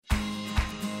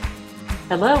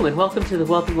Hello, and welcome to the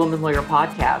Wealthy Woman Lawyer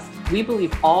podcast. We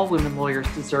believe all women lawyers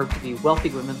deserve to be wealthy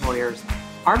women lawyers.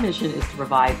 Our mission is to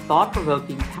provide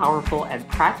thought-provoking, powerful, and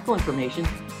practical information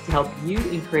to help you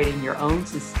in creating your own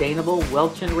sustainable,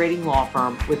 wealth-generating law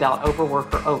firm without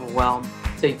overwork or overwhelm,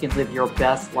 so you can live your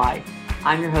best life.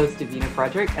 I'm your host, Davina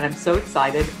Frederick, and I'm so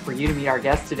excited for you to meet our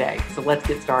guest today. So let's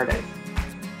get started.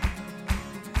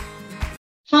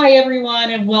 Hi,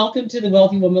 everyone, and welcome to the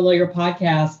Wealthy Woman Lawyer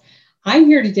podcast. I'm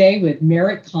here today with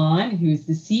Merit Khan, who's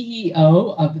the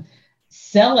CEO of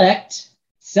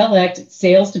SELLected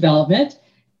Sales Development.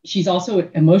 She's also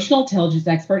an emotional intelligence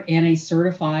expert and a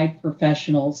certified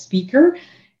professional speaker.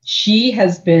 She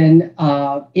has been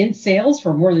in sales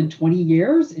for more than 20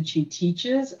 years, and she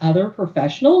teaches other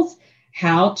professionals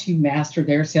how to master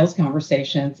their sales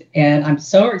conversations. And I'm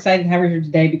so excited to have her here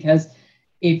today because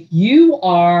if you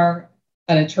are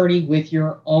an attorney with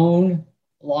your own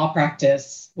law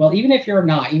practice, well, even if you're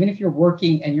not, even if you're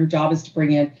working and your job is to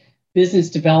bring in business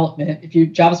development, if your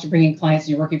job is to bring in clients and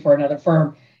you're working for another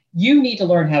firm, you need to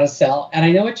learn how to sell. And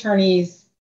I know attorneys,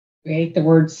 we hate the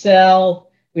word sell.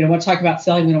 We don't want to talk about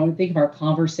selling. We don't want to think of our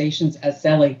conversations as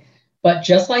selling. But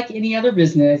just like any other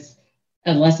business,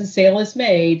 unless a sale is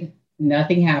made,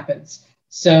 nothing happens.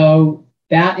 So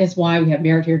that is why we have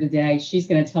Merit here today. She's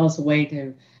going to tell us a way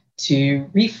to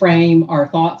reframe our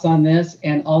thoughts on this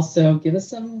and also give us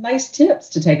some nice tips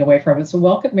to take away from it. So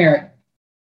welcome, Merit.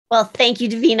 Well, thank you,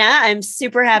 Davina. I'm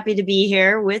super happy to be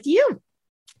here with you.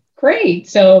 Great.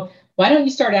 So why don't you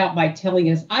start out by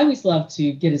telling us, I always love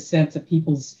to get a sense of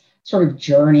people's sort of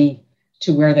journey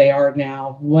to where they are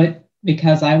now.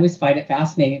 Because I always find it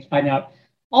fascinating to find out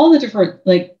all the different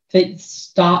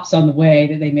stops on the way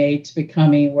that they made to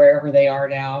becoming wherever they are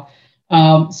now.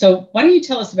 So why don't you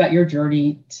tell us about your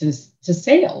journey to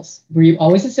sales? Were you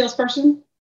always a salesperson?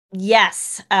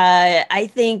 Yes.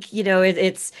 I think,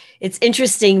 it's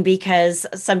interesting because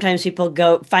sometimes people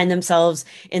find themselves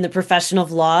in the profession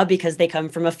of law because they come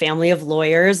from a family of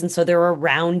lawyers. And so they're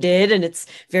around it and it's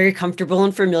very comfortable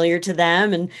and familiar to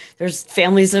them. And there's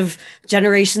families of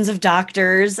generations of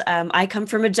doctors. I come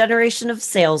from a generation of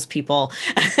salespeople,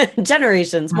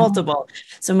 generations, multiple.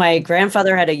 So my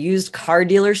grandfather had a used car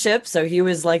dealership. So he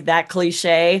was like that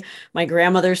cliche. My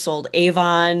grandmother sold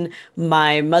Avon.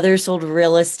 My mother sold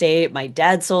real estate. My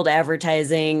dad sold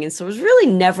advertising. And so it was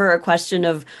really never a question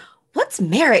of what's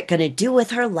Merit going to do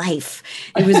with her life?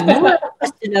 It was more a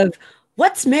question of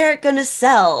what's Merit going to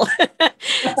sell?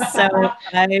 So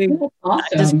I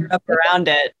just grew up around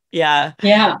it. Yeah.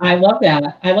 Yeah, I love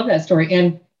that. I love that story.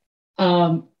 And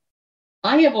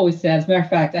I have always said, as a matter of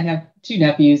fact, I have two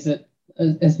nephews that,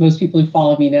 as most people who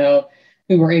follow me know,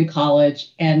 who were in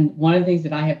college. And one of the things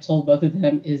that I have told both of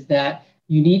them is that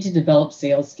you need to develop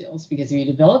sales skills, because if you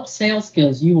develop sales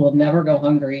skills, you will never go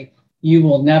hungry. You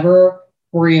will never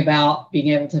worry about being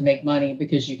able to make money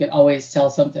because you can always sell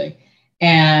something.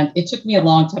 And it took me a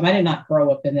long time. I did not grow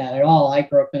up in that at all. I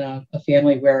grew up in a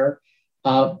family where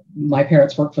my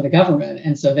parents worked for the government.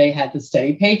 And so they had the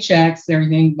steady paychecks and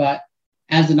everything. But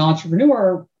as an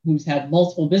entrepreneur who's had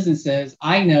multiple businesses,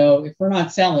 I know if we're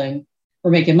not selling,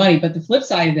 we're making money. But the flip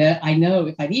side of that, I know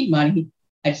if I need money,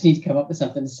 I just need to come up with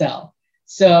something to sell.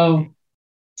 So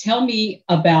tell me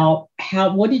about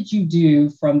what did you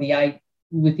do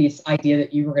with this idea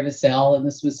that you were going to sell, and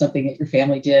this was something that your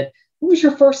family did? What was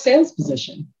your first sales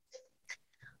position?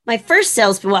 My first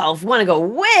if you want to go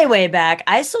way, way back,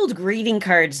 I sold greeting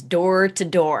cards door to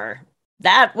door.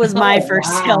 That was my first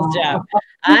sales job.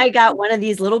 I got one of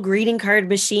these little greeting card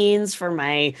machines for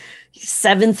my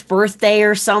 7th birthday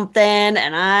or something,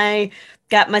 and I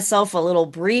got myself a little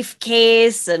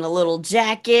briefcase and a little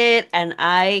jacket, and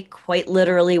I quite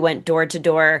literally went door to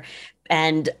door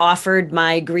and offered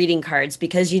my greeting cards,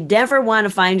 because you never want to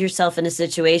find yourself in a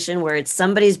situation where it's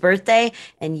somebody's birthday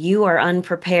and you are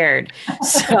unprepared.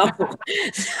 So,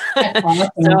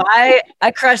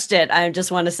 I crushed it. I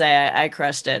just want to say I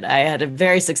crushed it. I had a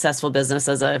very successful business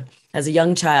as a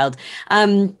young child.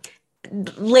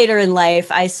 Later in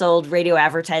life, I sold radio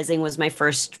advertising, was my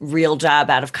first real job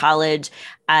out of college.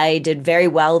 I did very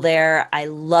well there. I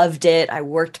loved it. I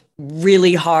worked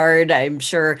really hard. I'm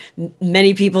sure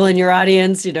many people in your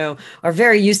audience, are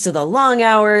very used to the long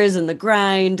hours and the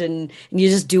grind, and you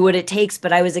just do what it takes.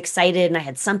 But I was excited and I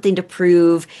had something to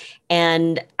prove.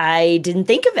 And I didn't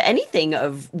think of anything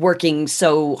of working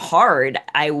so hard.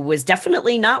 I was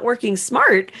definitely not working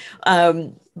smart.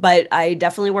 But I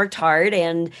definitely worked hard,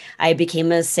 and I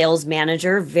became a sales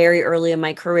manager very early in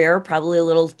my career, probably a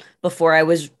little before I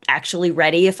was actually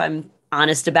ready, if I'm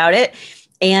honest about it.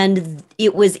 And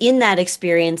it was in that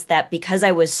experience that, because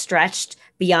I was stretched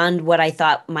beyond what I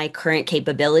thought my current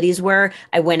capabilities were,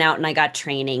 I went out and I got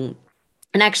training.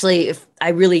 And actually, if I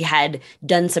really had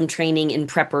done some training in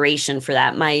preparation for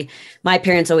that, my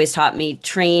parents always taught me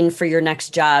train for your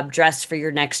next job, dress for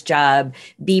your next job,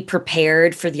 be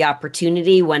prepared for the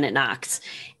opportunity when it knocks.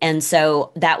 And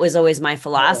so that was always my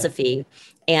philosophy.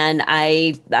 And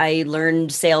I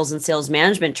learned sales and sales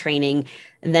management training.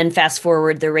 And then fast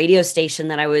forward, the radio station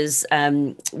that I was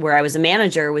where I was a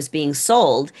manager was being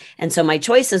sold, and so my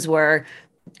choices were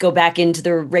go back into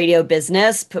the radio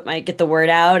business, get the word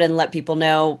out and let people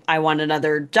know I want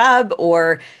another job,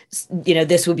 or,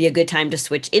 this would be a good time to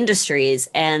switch industries.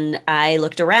 And I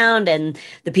looked around, and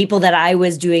the people that I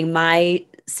was doing my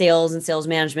sales and sales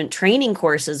management training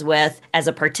courses with as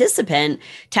a participant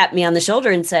tapped me on the shoulder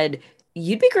and said,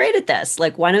 you'd be great at this.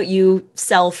 Like, why don't you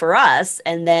sell for us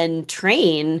and then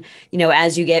train,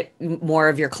 as you get more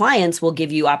of your clients, we'll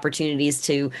give you opportunities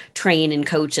to train and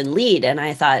coach and lead. And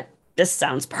I thought, this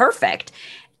sounds perfect.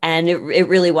 And it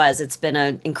really was. It's been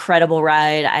an incredible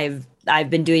ride. I've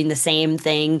been doing the same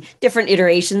thing, different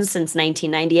iterations since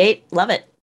 1998. Love it.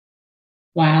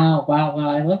 Wow.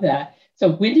 I love that.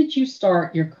 So when did you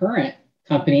start your current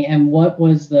company, and what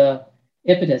was the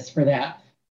impetus for that?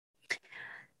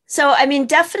 So,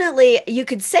 definitely you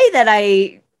could say that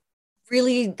I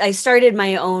started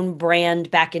my own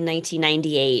brand back in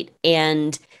 1998,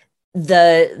 and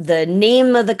the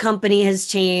name of the company has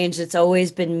changed. It's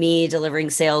always been me delivering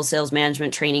sales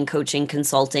management, training, coaching,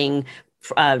 consulting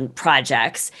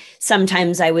projects.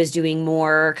 Sometimes I was doing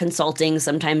more consulting.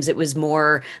 Sometimes it was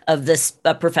more of this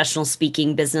professional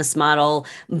speaking business model.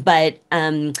 But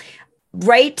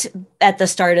right at the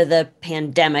start of the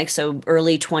pandemic, so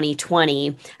early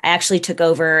 2020, I actually took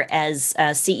over as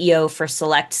CEO for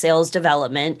Select Sales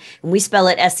Development. And we spell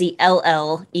it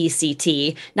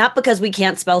SELLecdt, not because we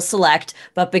can't spell select,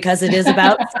 but because it is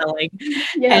about selling.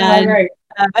 Yeah, and, right.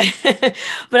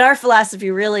 But our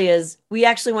philosophy really is we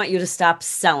actually want you to stop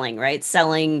selling, right?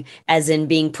 Selling as in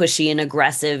being pushy and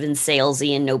aggressive and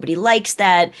salesy, and nobody likes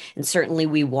that. And certainly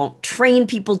we won't train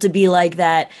people to be like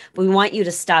that. But we want you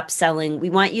to stop selling. We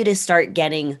want you to start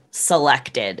getting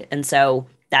selected. And so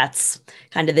that's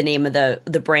kind of the name of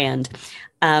the brand.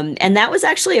 And that was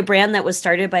actually a brand that was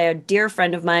started by a dear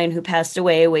friend of mine who passed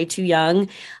away way too young.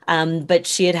 But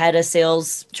she had a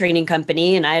sales training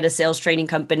company, and I had a sales training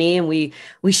company, and we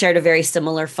shared a very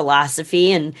similar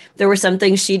philosophy. And there were some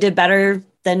things she did better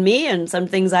than me, and some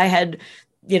things I had,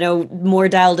 more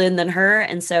dialed in than her.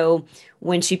 And so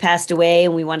when she passed away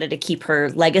and we wanted to keep her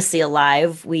legacy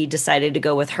alive, we decided to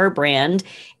go with her brand.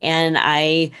 And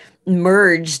I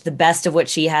merged the best of what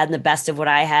she had and the best of what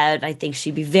I had. I think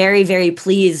she'd be very, very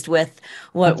pleased with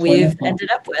what That's we've wonderful.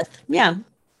 ended up with. Yeah.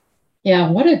 Yeah,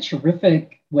 what a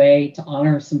terrific way to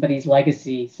honor somebody's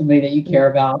legacy, somebody that you care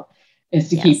about, is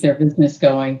to keep Yes. their business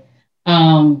going.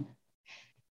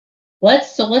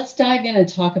 Let's dive in and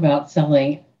talk about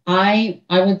selling. I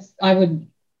would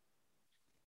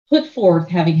put forth,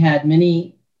 having had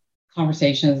many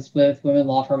conversations with women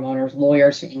law firm owners,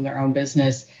 lawyers who own their own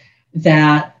business,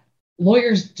 that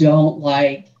lawyers don't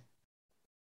like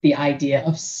the idea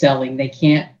of selling. They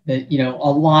can't,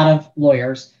 a lot of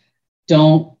lawyers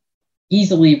don't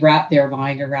easily wrap their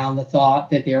mind around the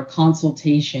thought that their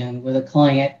consultation with a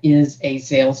client is a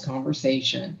sales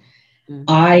conversation. Mm-hmm.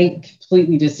 I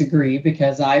completely disagree,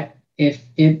 because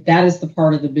if that is the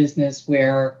part of the business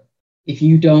where if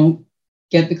you don't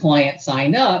get the client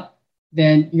signed up,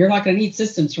 then you're not going to need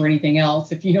systems for anything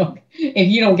else. If you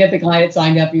don't get the client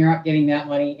signed up, you're not getting that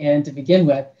money in to begin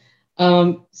with.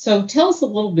 So tell us a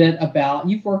little bit about,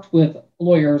 you've worked with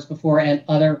lawyers before and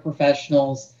other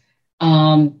professionals.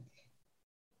 Tell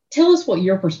us what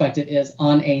your perspective is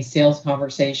on a sales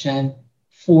conversation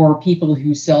for people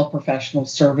who sell professional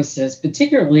services,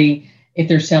 particularly if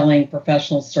they're selling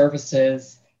professional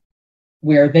services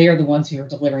where they are the ones who are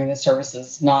delivering the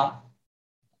services, not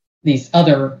these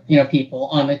other, people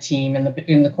on the team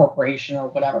in the corporation or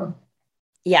whatever.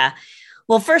 Yeah.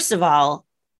 Well, first of all,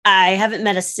 I haven't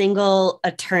met a single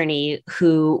attorney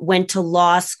who went to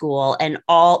law school and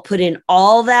put in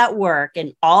all that work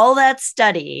and all that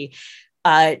study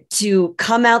to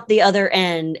come out the other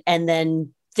end and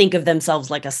then think of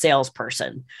themselves like a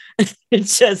salesperson.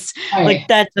 It's just like,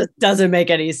 that just doesn't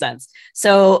make any sense.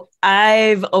 So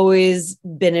I've always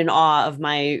been in awe of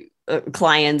my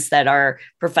clients that are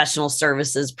professional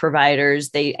services providers.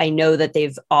 I know that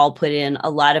they've all put in a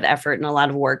lot of effort and a lot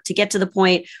of work to get to the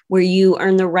point where you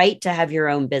earn the right to have your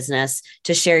own business,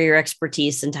 to share your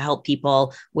expertise, and to help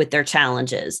people with their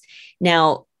challenges.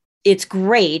 Now, it's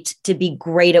great to be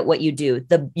great at what you do.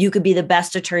 You could be the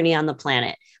best attorney on the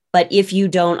planet, But if you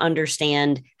don't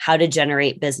understand how to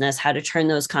generate business, how to turn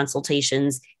those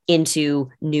consultations into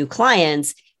new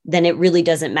clients, then it really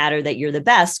doesn't matter that you're the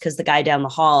best, because the guy down the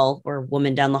hall or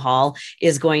woman down the hall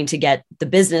is going to get the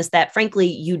business that, frankly,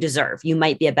 you deserve. You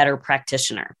might be a better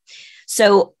practitioner.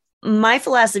 So my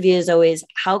philosophy is always,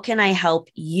 how can I help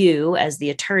you as the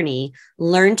attorney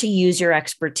learn to use your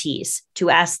expertise to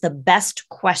ask the best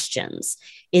questions,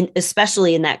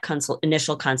 especially in that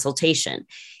initial consultation?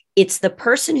 It's the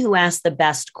person who asks the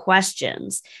best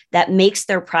questions that makes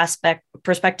their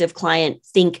prospective client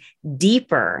think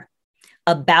deeper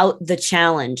about the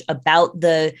challenge, about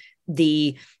the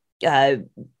either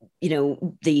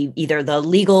the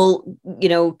legal,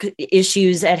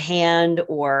 issues at hand,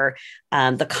 or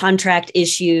the contract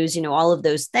issues, all of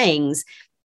those things.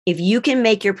 If you can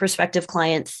make your prospective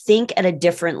client think at a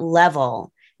different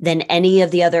level than any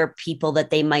of the other people that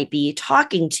they might be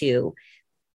talking to,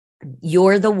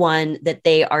 you're the one that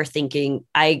they are thinking,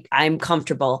 I'm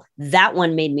comfortable. That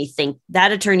one made me think,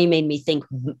 that attorney made me think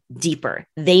deeper.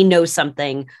 They know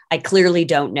something I clearly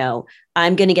don't know.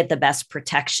 I'm going to get the best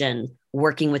protection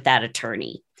working with that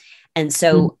attorney. And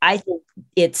so I think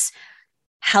it's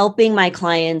helping my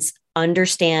clients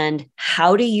understand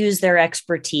how to use their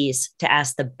expertise to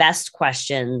ask the best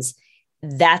questions.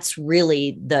 That's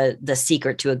really the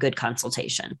secret to a good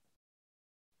consultation.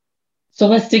 So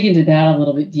let's dig into that a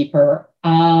little bit deeper.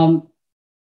 One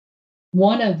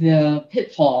of the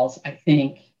pitfalls, I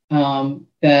think,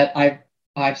 that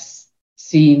I've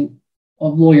seen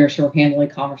lawyers who are handling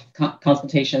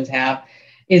consultations have,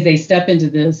 is they step into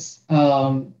this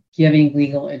giving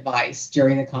legal advice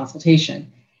during the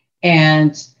consultation.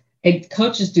 And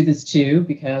coaches do this too,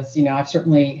 because, I've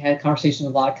certainly had conversations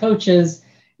with a lot of coaches.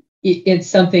 It's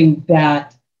something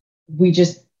that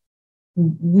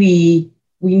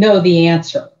we know the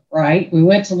answer, right? We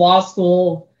went to law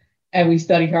school and we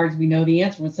studied hard. We know the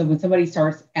answer. So when somebody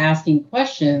starts asking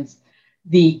questions,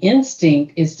 the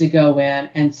instinct is to go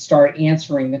in and start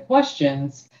answering the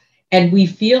questions. And we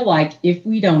feel like if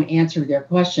we don't answer their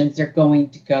questions, they're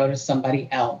going to go to somebody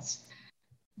else.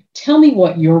 Tell me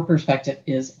what your perspective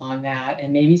is on that,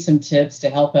 and maybe some tips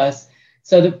to help us.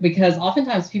 Because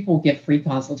oftentimes people give free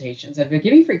consultations. If they're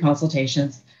giving free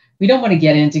consultations, we don't want to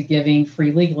get into giving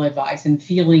free legal advice and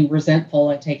feeling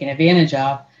resentful and taken advantage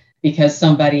of because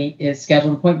somebody is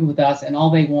scheduled an appointment with us and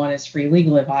all they want is free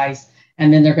legal advice,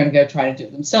 and then they're going to go try to do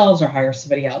it themselves or hire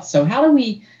somebody else. So how do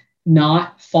we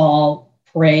not fall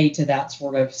prey to that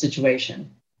sort of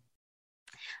situation?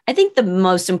 I think the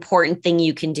most important thing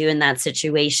you can do in that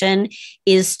situation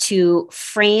is to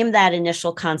frame that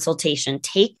initial consultation,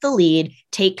 take the lead,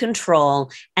 take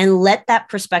control, and let that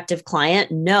prospective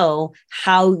client know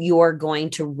how you're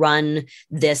going to run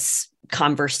this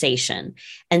conversation.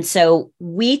 And so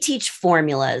we teach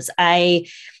formulas. I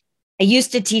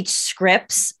used to teach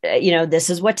scripts,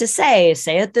 this is what to say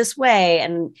it this way.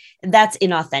 And that's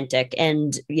inauthentic.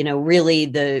 And, really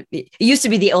it used to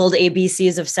be the old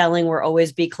ABCs of selling were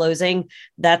always be closing.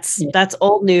 That's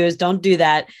old news. Don't do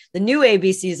that. The new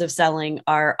ABCs of selling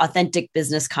are authentic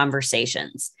business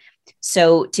conversations.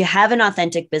 So to have an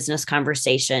authentic business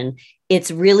conversation, it's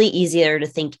really easier to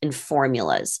think in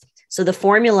formulas. So the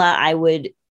formula I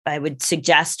would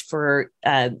suggest for,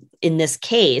 in this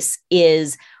case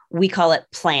is, we call it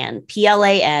PLAN,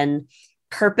 PLAN,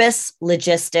 purpose,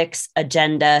 logistics,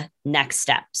 agenda, next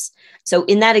steps. So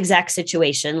in that exact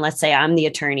situation, let's say I'm the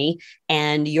attorney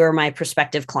and you're my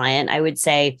prospective client, I would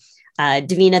say,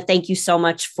 Davina, thank you so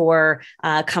much for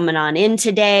coming on in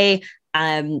today.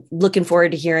 I'm looking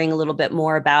forward to hearing a little bit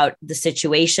more about the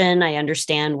situation. I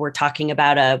understand we're talking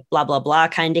about a blah, blah, blah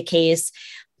kind of case.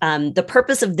 The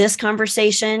purpose of this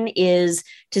conversation is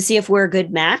to see if we're a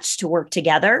good match to work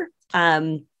together.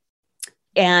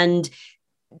 And,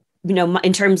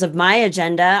 in terms of my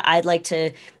agenda, I'd like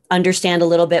to understand a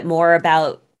little bit more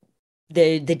about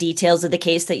the details of the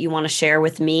case that you want to share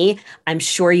with me. I'm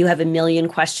sure you have a million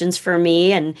questions for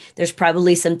me, and there's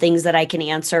probably some things that I can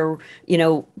answer,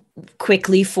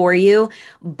 quickly for you.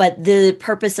 But the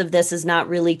purpose of this is not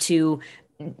really to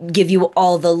give you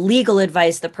all the legal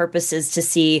advice. The purpose is to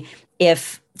see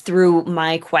if through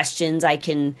my questions, I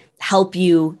can help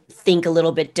you think a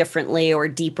little bit differently or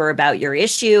deeper about your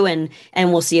issue, and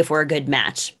we'll see if we're a good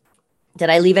match. Did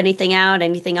I leave anything out?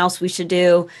 Anything else we should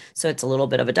do? So it's a little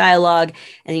bit of a dialogue.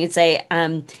 And you can say,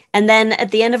 and then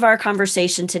at the end of our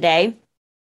conversation today,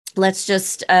 let's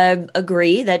just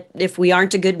agree that if we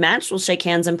aren't a good match, we'll shake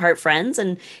hands and part friends.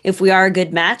 And if we are a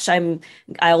good match,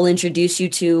 I'll introduce you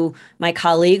to my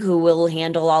colleague who will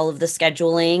handle all of the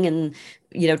scheduling and,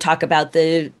 talk about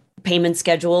the payment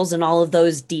schedules and all of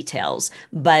those details.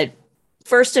 But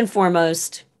first and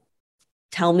foremost,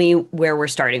 tell me where we're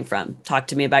starting from. Talk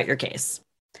to me about your case.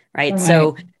 Right. Right.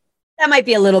 So that might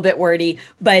be a little bit wordy,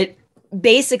 but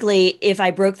basically, if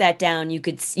I broke that down, you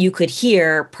could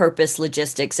hear purpose,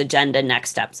 logistics, agenda, next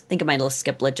steps. I think I might have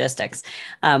skipped logistics,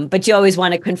 but you always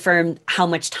want to confirm how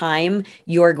much time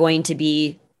you're going to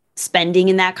be spending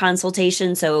in that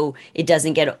consultation, so it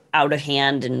doesn't get out of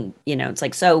hand. And it's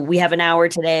like, so we have an hour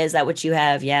today. Is that what you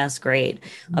have? Yes, great.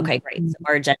 Okay, great. So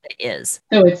our agenda is.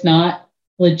 So it's not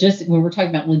logistic when we're talking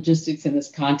about logistics in this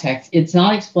context. It's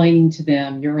not explaining to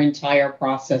them your entire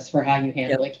process for how you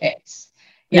handle a case.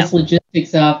 It's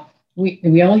logistics of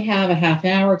we only have a half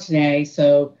hour today,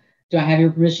 so do I have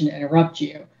your permission to interrupt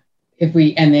you?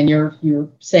 And then you're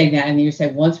saying that, and then you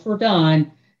say, once we're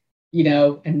done,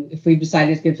 and if we've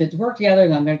decided it's good fit to work together,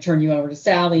 then I'm going to turn you over to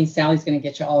Sally. Sally's going to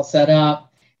get you all set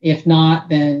up. If not,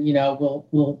 then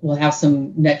we'll have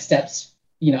some next steps,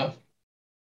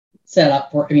 set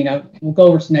up for we'll go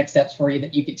over some next steps for you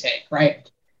that you could take,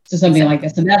 right? So something like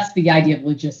this, and that's the idea of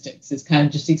logistics, is kind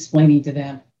of just explaining to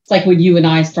them. It's like when you and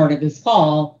I started this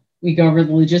call, we go over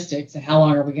the logistics of how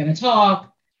long are we going to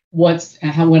talk, when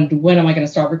am I going to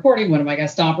start recording, when am I going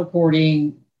to stop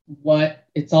recording,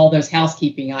 it's all those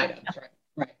housekeeping items,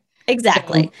 right?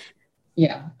 Exactly. So,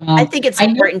 yeah. I think it's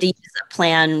important to use a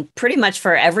plan pretty much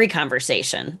for every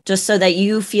conversation, just so that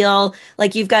you feel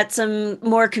like you've got some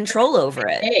more control over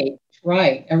it. Page,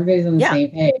 right. Everybody's on the same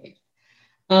page.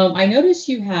 I noticed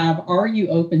you have, are you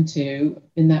open to,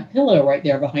 in that pillow right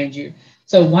there behind you.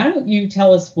 So why don't you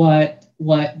tell us what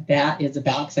that is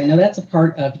about? Because I know that's a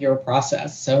part of your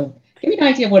process. So give me an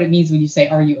idea of what it means when you say,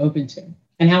 are you open to?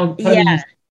 And how do you use it?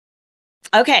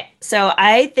 Okay, so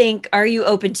I think "are you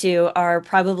open to" are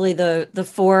probably the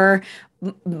four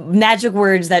magic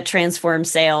words that transform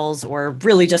sales, or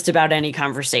really just about any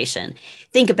conversation.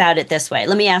 Think about it this way.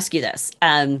 Let me ask you this: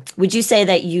 would you say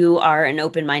that you are an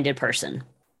open-minded person?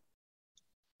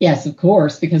 Yes, of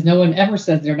course, because no one ever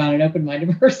says they're not an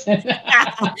open-minded person.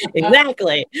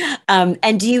 Exactly.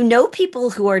 And do you know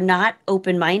people who are not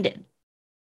open-minded?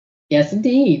 Yes,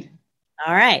 indeed.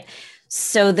 All right.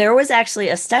 So there was actually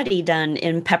a study done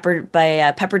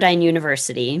by Pepperdine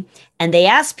University, and they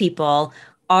asked people,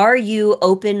 are you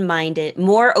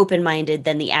more open-minded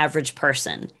than the average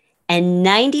person? And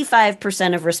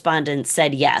 95% of respondents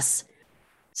said yes.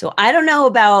 So I don't know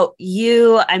about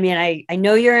you. I mean, I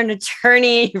know you're an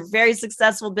attorney, you're a very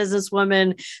successful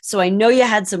businesswoman. So I know you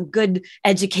had some good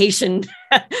education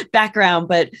background,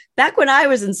 but back when I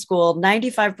was in school,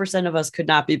 95% of us could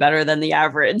not be better than the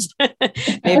average.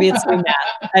 Maybe it's doing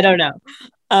that. I don't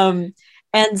know.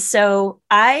 And so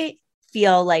I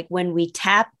feel like when we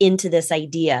tap into this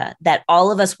idea that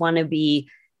all of us want to be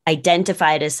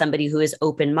identified as somebody who is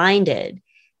open-minded,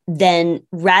 then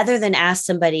rather than ask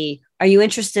somebody, are you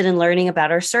interested in learning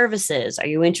about our services? Are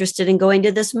you interested in going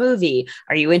to this movie?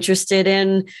 Are you interested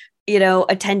in,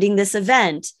 attending this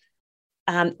event?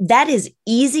 That is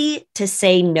easy to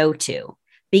say no to,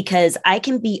 because I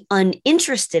can be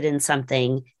uninterested in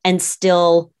something and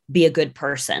still be a good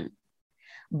person.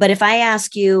 But if I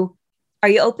ask you, are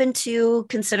you open to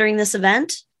considering this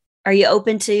event? Are you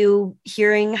open to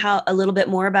hearing a little bit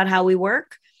more about how we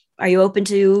work? Are you open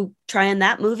to trying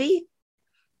that movie?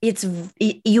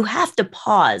 You have to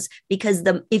pause, because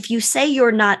if you say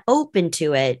you're not open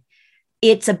to it,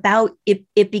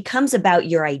 it becomes about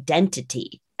your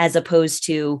identity, as opposed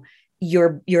to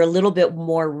you're a little bit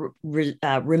more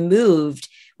removed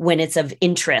when it's of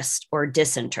interest or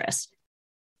disinterest.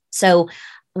 So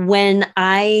when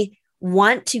I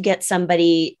want to get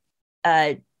somebody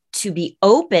to be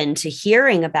open to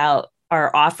hearing about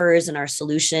our offers and our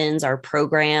solutions, our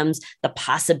programs, the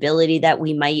possibility that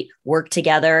we might work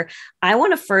together, I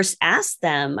want to first ask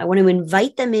them, I want to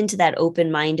invite them into that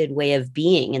open-minded way of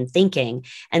being and thinking.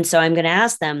 And so I'm going to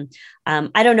ask them,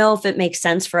 I don't know if it makes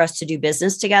sense for us to do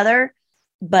business together,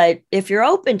 but if you're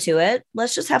open to it,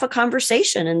 let's just have a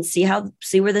conversation and see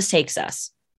where this takes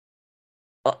us.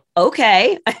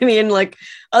 Okay. I mean,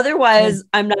 otherwise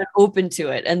I'm not open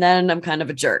to it. And then I'm kind of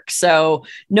a jerk. So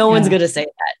no one's going to say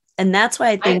that. And that's why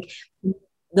I think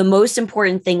the most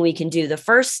important thing we can do, the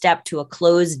first step to a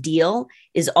closed deal,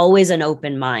 is always an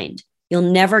open mind. You'll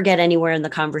never get anywhere in the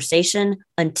conversation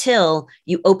until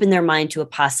you open their mind to a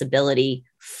possibility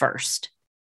first.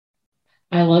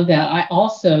 I love that. I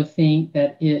also think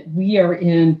that we are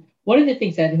in one of the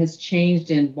things that has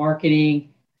changed in marketing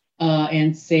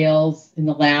and sales in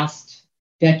the last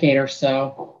decade or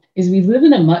so is we live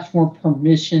in a much more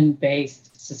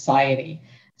permission-based society.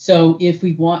 So if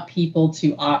we want people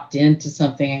to opt into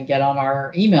something and get on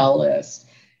our email list,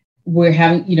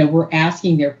 we're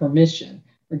asking their permission.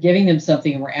 we're giving them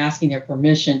something and we're asking their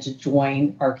permission to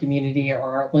join our community or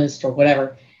our list or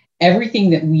whatever, everything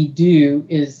that we do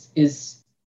is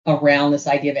around this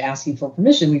idea of asking for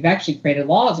permission. We've actually created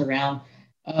laws around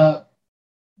the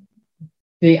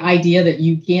idea that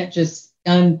you can't just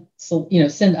send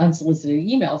unsolicited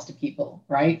emails to people,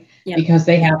 right? Yep. Because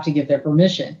they have to give their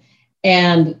permission.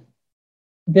 And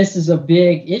this is a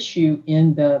big issue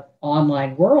in the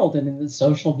online world and in the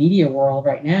social media world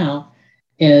right now,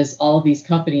 is all of these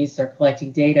companies are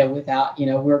collecting data without,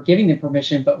 we're giving them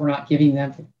permission, but we're not giving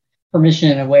them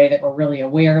permission in a way that we're really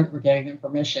aware that we're giving them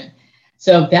permission.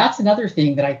 So that's another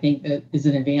thing that I think that is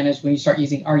an advantage when you start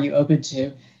using Are You Open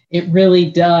To? It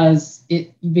really does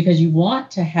it, because you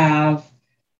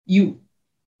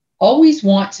always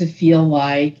want to feel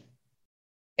like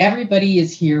everybody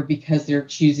is here because they're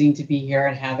choosing to be here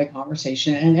and have a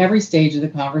conversation. And every stage of the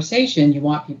conversation, you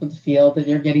want people to feel that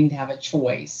they're getting to have a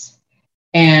choice.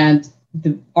 And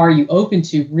the Are You Open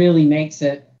To really makes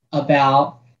it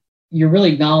about, you're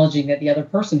really acknowledging that the other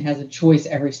person has a choice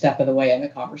every step of the way in the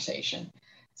conversation.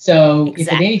 So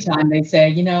If at any time they say,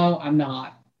 I'm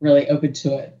not really open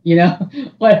to it,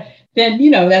 but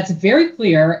then, that's very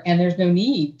clear, and there's no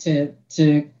need to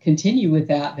continue with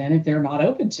that then if they're not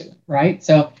open to it, right?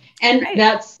 So, and right.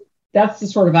 That's the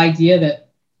sort of idea that,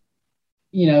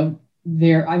 you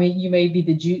may be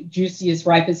the juiciest,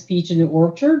 ripest peach in the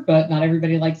orchard, but not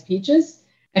everybody likes peaches.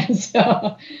 And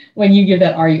so when you give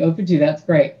that Are You Open To, that's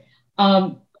great.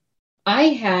 I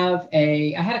had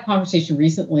a conversation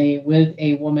recently with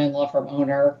a woman law firm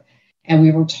owner, and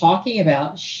we were talking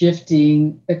about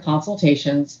shifting the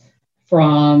consultations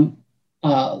from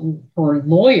her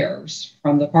lawyers,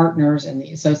 from the partners and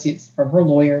the associates from her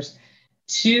lawyers,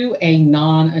 to a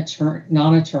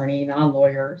non-attorney,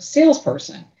 non-lawyer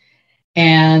salesperson.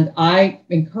 And I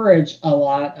encourage a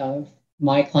lot of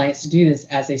my clients to do this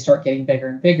as they start getting bigger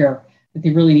and bigger, that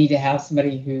they really need to have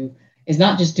somebody who is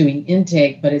not just doing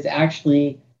intake, but is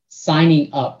actually signing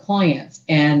up clients.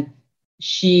 And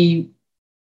she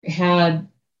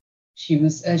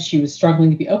was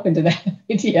struggling to be open to that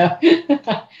idea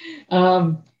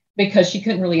because she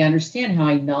couldn't really understand how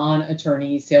a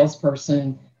non-attorney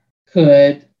salesperson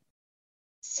could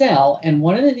sell. And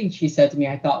one of the things she said to me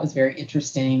I thought was very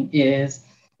interesting is,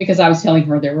 because I was telling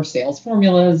her there were sales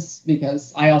formulas,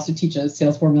 because I also teach a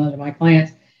sales formula to my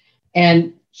clients.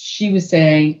 And she was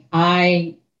saying,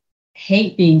 I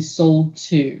hate being sold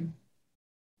to.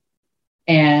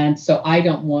 And so I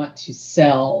don't want to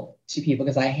sell to people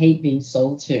because I hate being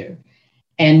sold to.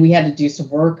 And we had to do some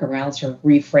work around sort of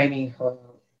reframing her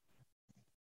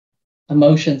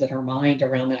emotions in her mind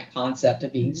around that concept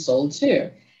of being sold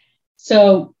to.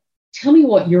 So tell me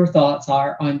what your thoughts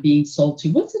are on being sold to.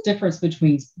 What's the difference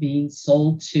between being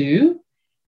sold to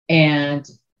and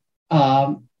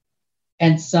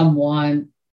someone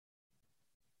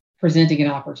presenting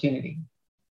an opportunity?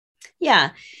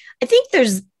 Yeah, I think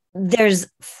there's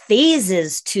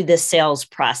phases to the sales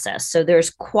process. So there's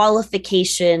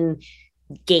qualification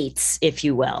gates, if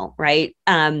you will, right?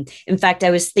 In fact,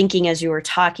 I was thinking as you were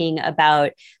talking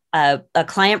about a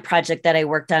client project that I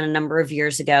worked on a number of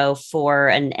years ago for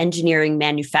an engineering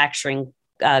manufacturing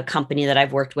company that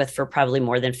I've worked with for probably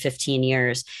more than 15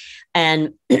 years.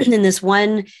 And in this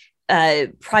one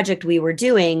project we were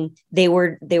doing, they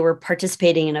were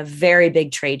participating in a very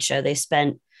big trade show. They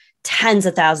spent tens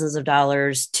of thousands of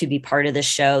dollars to be part of the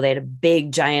show. They had a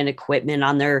big giant equipment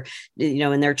on their,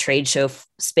 in their trade show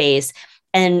space.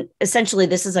 And essentially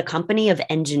this is a company of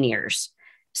engineers.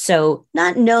 So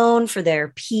not known for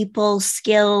their people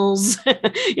skills,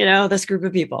 this group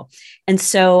of people. And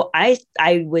so I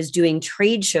was doing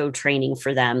trade show training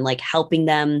for them, like helping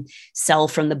them sell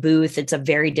from the booth. It's a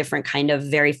very different kind of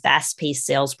very fast-paced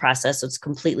sales process. So it's a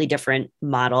completely different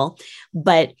model.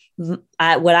 But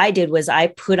what I did was I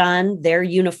put on their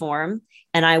uniform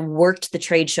and I worked the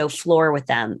trade show floor with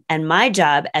them. And my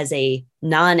job as a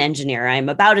non-engineer, I'm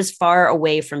about as far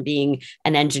away from being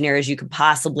an engineer as you could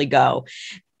possibly go.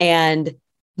 And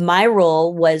my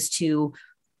role was to,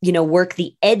 work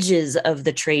the edges of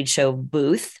the trade show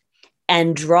booth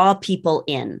and draw people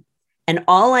in. And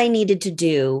all I needed to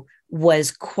do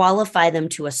was qualify them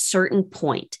to a certain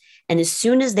point. And as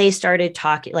soon as they started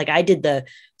talking, like I did the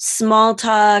small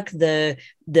talk, the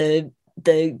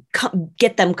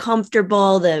get them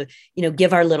comfortable,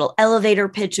 give our little elevator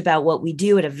pitch about what we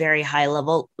do at a high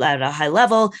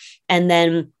level. And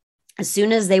then as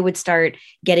soon as they would start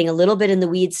getting a little bit in the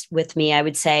weeds with me, I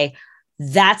would say,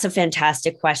 that's a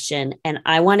fantastic question. And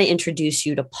I want to introduce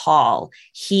you to Paul.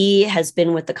 He has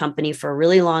been with the company for a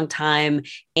really long time,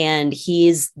 and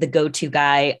he's the go-to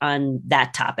guy on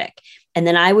that topic. And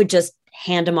then I would just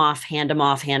hand them off, hand them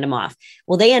off, hand them off.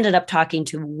 Well, they ended up talking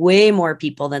to way more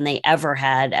people than they ever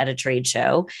had at a trade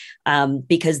show,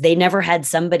 because they never had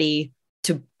somebody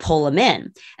to pull them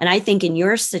in. And I think in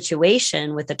your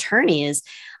situation with attorneys,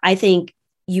 I think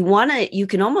you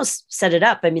can almost set it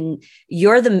up. I mean,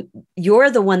 you're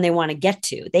the one they want to get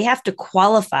to. They have to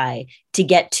qualify to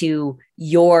get to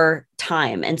your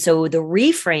time. And so the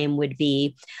reframe would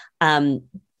be,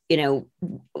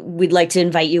 we'd like to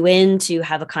invite you in to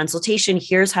have a consultation.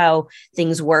 Here's how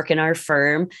things work in our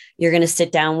firm. You're going to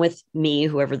sit down with me,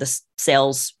 whoever the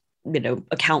sales,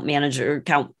 account manager,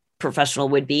 account professional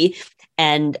would be.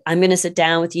 And I'm going to sit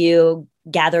down with you,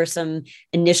 gather some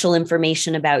initial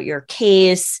information about your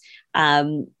case,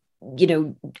 answer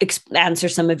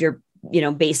some of your,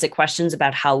 basic questions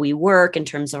about how we work in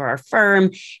terms of our firm.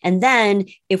 And then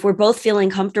if we're both feeling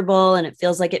comfortable and it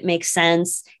feels like it makes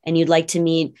sense and you'd like to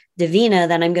meet Davina,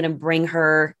 then I'm going to bring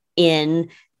her in.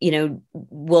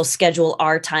 We'll schedule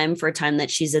our time for a time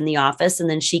that she's in the office, and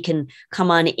then she can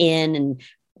come on in and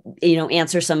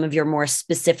answer some of your more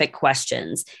specific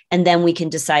questions. And then we can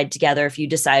decide together. If you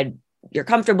decide you're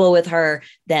comfortable with her,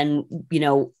 then,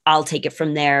 I'll take it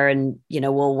from there, and,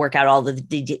 we'll work out all the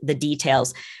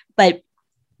details. But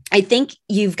I think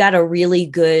you've got a really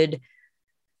good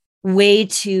way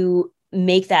to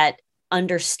make that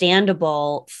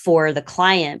understandable for the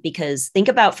client, because think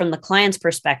about from the client's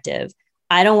perspective,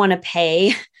 I don't want to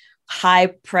pay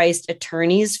high-priced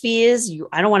attorney's fees.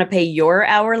 I don't want to pay your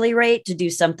hourly rate to do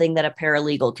something that a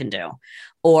paralegal can do,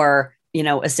 or,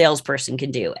 a salesperson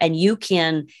can do. And you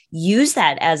can use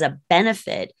that as a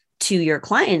benefit to your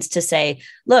clients to say,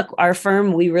 look, our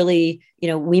firm, we really,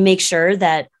 we make sure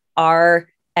that our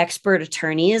expert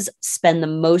attorneys spend the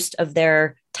most of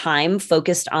their time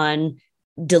focused on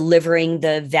delivering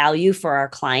the value for our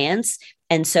clients.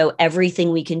 And so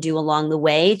everything we can do along the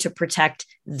way to protect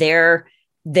their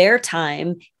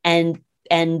time and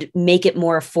make it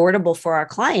more affordable for our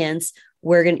clients,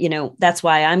 we're going to, that's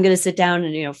why I'm going to sit down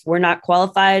and, if we're not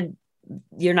qualified,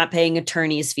 you're not paying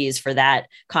attorney's fees for that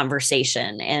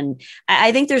conversation. And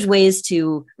I think there's ways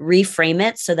to reframe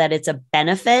it so that it's a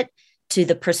benefit to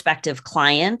the prospective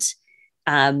client.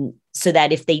 So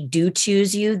that if they do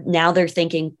choose you, now they're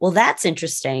thinking, well, that's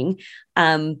interesting.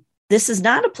 This is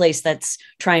not a place that's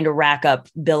trying to rack up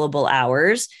billable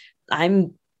hours.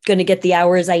 I'm going to get the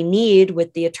hours I need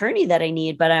with the attorney that I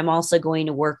need, but I'm also going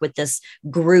to work with this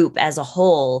group as a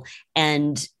whole.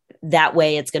 And that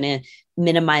way it's going to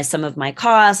minimize some of my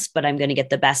costs, but I'm going to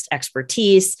get the best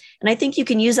expertise. And I think you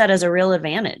can use that as a real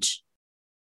advantage.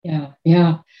 Yeah.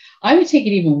 I would take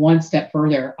it even one step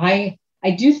further. I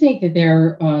do think that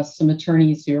there are some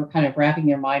attorneys who are kind of wrapping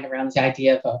their mind around the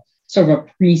idea of a sort of a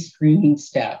pre-screening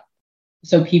step.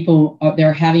 So people,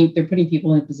 they're putting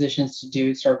people in positions to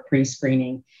do sort of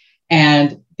pre-screening,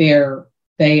 and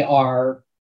they are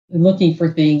looking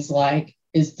for things like,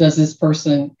 does this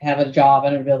person have a job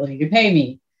and an ability to pay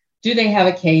me? Do they have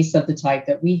a case of the type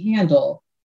that we handle?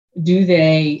 Do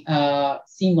they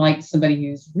seem like somebody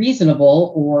who's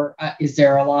reasonable, or are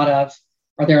there a lot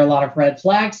of red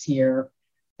flags here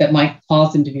that might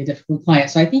cause them to be a difficult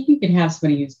client? So I think you can have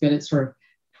somebody who's good at sort of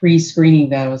pre-screening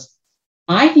those.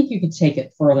 I think you can take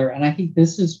it further, and I think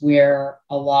this is where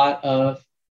a lot of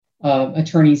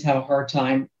attorneys have a hard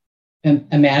time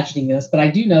imagining this, but I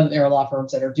do know that there are law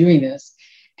firms that are doing this,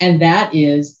 and that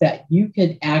is that you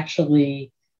could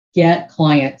actually get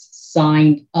clients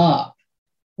signed up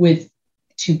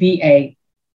to be a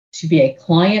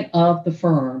client of the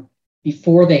firm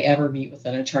before they ever meet with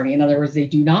an attorney. In other words, they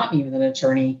do not meet with an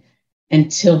attorney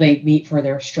until they meet for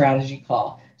their strategy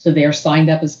call. So they are signed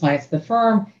up as clients of the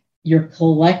firm. You're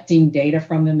collecting data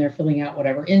from them. They're filling out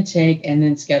whatever intake and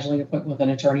then scheduling an appointment with an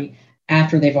attorney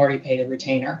after they've already paid a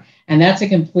retainer. And that's a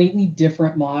completely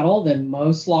different model than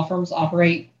most law firms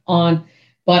operate on.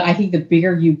 But I think the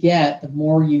bigger you get, the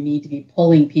more you need to be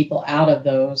pulling people out of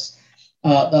those,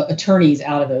 the attorneys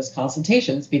out of those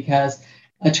consultations, because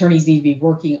attorneys need to be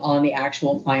working on the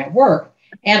actual client work.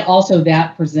 And also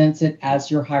that presents it as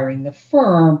you're hiring the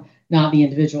firm, not the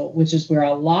individual, which is where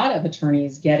a lot of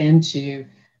attorneys get into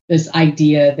this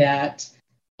idea that,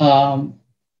 well,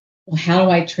 how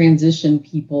do I transition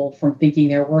people from thinking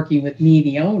they're working with me,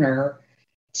 the owner,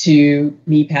 to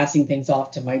me passing things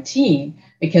off to my team?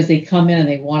 Because they come in and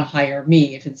they want to hire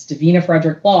me. If it's Davina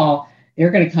Frederick Law,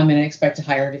 they're going to come in and expect to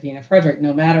hire Davina Frederick,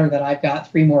 no matter that I've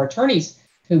got 3 more attorneys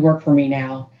who work for me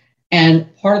now.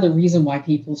 And part of the reason why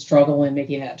people struggle in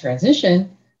making that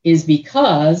transition is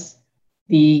because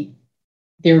they're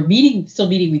still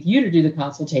meeting with you to do the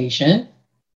consultation.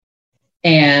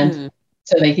 And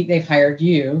so they think they've hired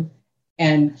you.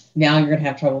 And now you're going to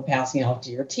have trouble passing it off to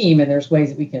your team. And there's ways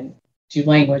that we can do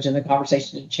language in the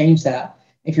conversation to change that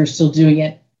if you're still doing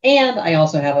it. And I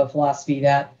also have a philosophy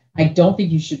that I don't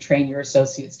think you should train your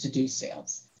associates to do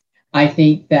sales. I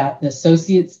think that the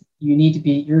associates,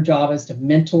 your job is to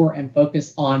mentor and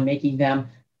focus on making them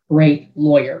great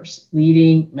lawyers,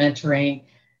 leading, mentoring,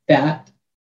 that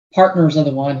partners are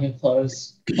the one who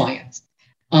close clients.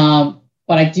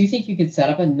 But I do think you could set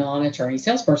up a non-attorney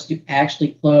salesperson to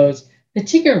actually close,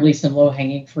 particularly some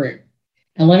low-hanging fruit.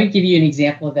 And let me give you an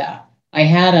example of that. I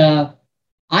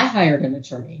hired an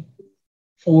attorney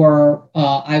for,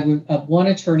 one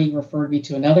attorney referred me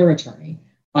to another attorney.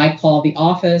 I called the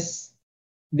office.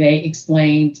 They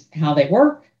explained how they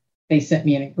work. They sent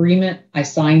me an agreement. I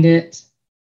signed it,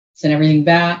 sent everything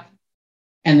back.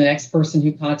 And the next person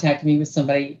who contacted me was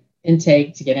somebody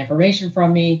intake to get information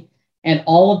from me. And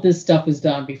all of this stuff was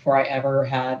done before I ever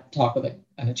had talk with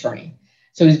an attorney.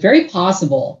 So it's very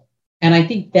possible. And I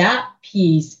think that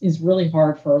piece is really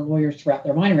hard for lawyers to wrap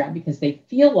their mind around, because they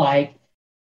feel like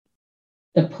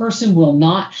the person will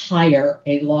not hire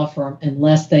a law firm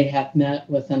unless they have met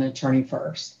with an attorney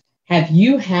first. Have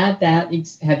you had that?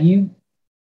 Have you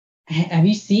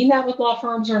seen that with law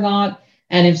firms or not?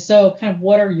 And if so, kind of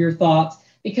what are your thoughts?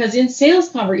 Because in sales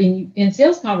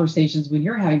conversations, when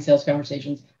you're having sales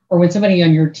conversations, or when somebody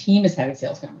on your team is having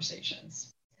sales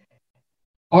conversations,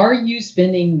 are you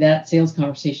spending that sales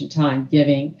conversation time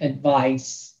giving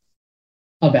advice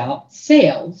about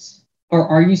sales, or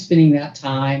are you spending that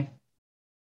time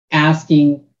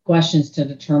asking questions to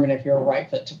determine if you're a right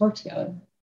fit to work together,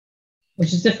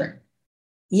 which is different?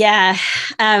 Yeah.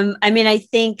 I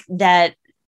think that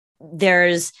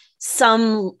there's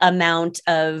some amount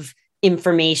of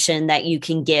information that you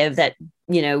can give that,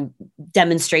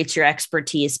 demonstrates your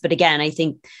expertise. But again, I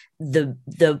think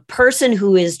the person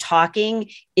who is talking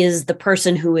is the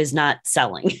person who is not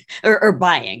selling or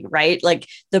buying, right? Like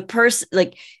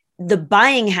the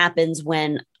buying happens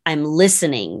when I'm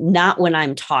listening, not when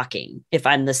I'm talking, if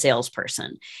I'm the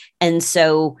salesperson. And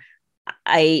so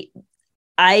I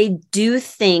do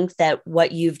think that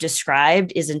what you've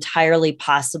described is entirely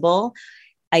possible.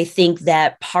 I think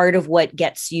that part of what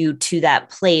gets you to that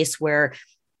place where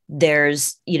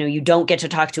there's, you don't get to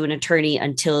talk to an attorney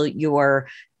until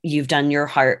you've done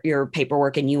your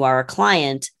paperwork and you are a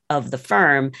client of the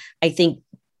firm. I think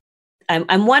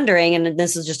I'm wondering, and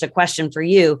this is just a question for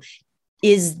you,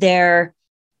 does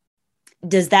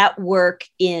that work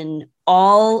in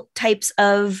all types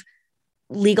of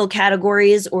legal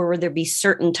categories, or will there be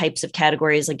certain types of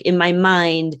categories? Like in my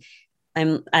mind,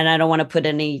 and I don't want to put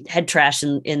any head trash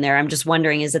in there. I'm just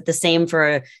wondering, is it the same for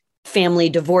a family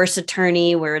divorce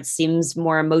attorney where it seems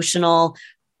more emotional,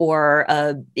 or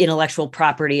a intellectual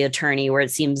property attorney where it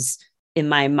seems, in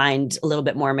my mind, a little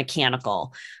bit more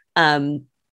mechanical?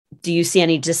 Do you see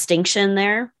any distinction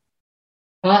there?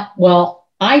 Well,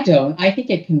 I don't. I think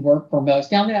it can work for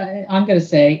most. Now, I'm going to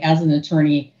say, as an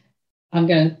attorney,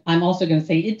 I'm also going to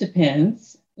say it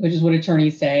depends, which is what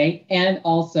attorneys say. And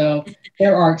also,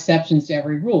 there are exceptions to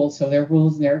every rule. So there are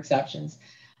rules and there are exceptions.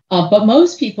 But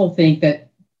most people think that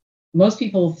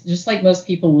just like most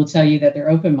people will tell you that they're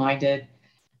open-minded,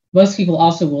 most people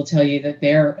also will tell you that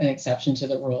they're an exception to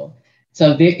the rule.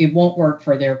 So it won't work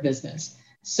for their business.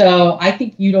 So I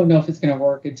think you don't know if it's going to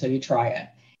work until you try it.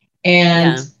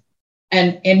 And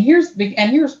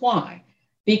here's why.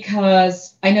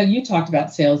 Because I know you talked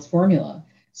about sales formula.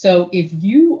 So if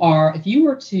you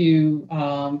were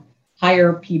to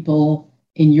hire people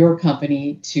in your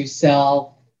company to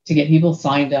get people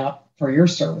signed up for your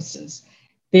services,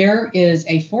 there is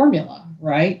a formula,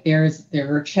 right? There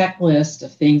are a checklist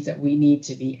of things that we need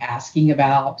to be asking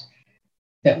about.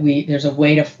 There's a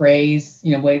way to phrase,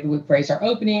 way we phrase our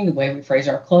opening, the way we phrase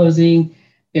our closing.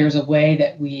 There's a way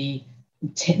that we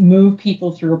move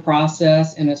people through a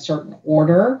process in a certain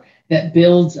order that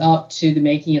builds up to the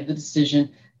making of the decision.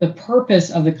 The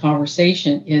purpose of the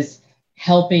conversation is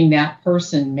helping that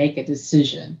person make a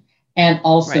decision. And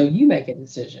also You make a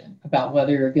decision about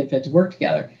whether you're a good fit to work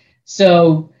together.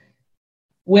 So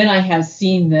when I have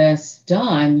seen this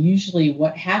done, usually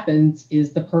what happens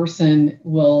is the person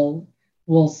will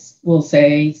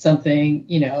say something,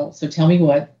 so tell me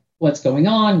what's going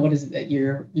on. What is it that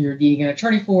you're needing an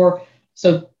attorney for?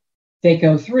 So they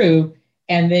go through,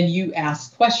 and then you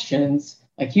ask questions,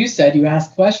 like you said,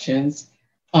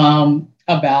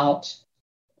 about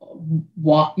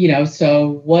what, so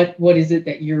what is it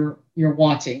that you're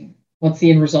wanting? What's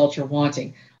the end result you're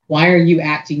wanting? Why are you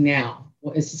acting now?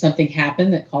 Is something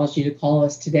happened that caused you to call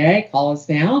us today? Call us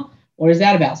now? What is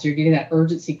that about? So you're getting that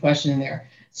urgency question in there.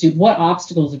 So what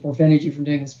obstacles have prevented you from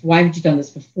doing this? Why haven't you done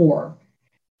this before?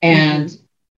 And,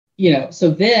 so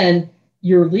then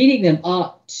you're leading them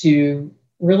up to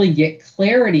really get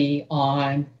clarity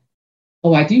on,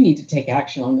 oh, I do need to take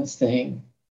action on this thing.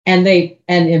 And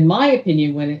in my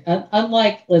opinion,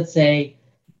 unlike, let's say,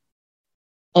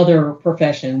 other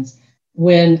professions,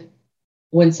 when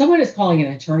someone is calling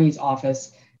an attorney's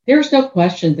office, there's no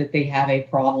question that they have a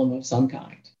problem of some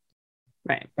kind.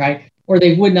 Right. Or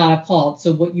they would not have called.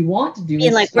 So what you want to do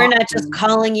is like, we're not just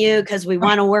calling you because we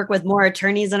want to work with more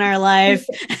attorneys in our life.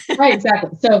 Right,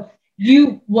 exactly. So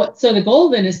the goal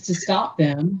then is to stop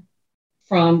them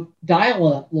from dial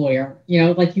a lawyer.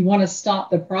 You want to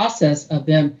stop the process of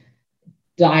them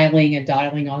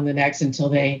dialing on the next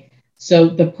so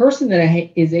the person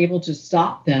that is able to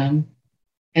stop them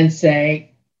and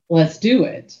say, let's do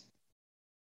it.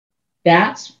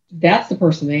 That's the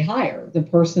person they hire, the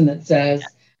person that says,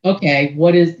 okay,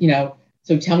 what is,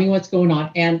 so tell me what's going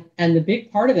on. And the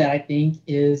big part of that, I think,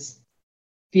 is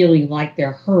feeling like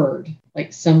they're heard,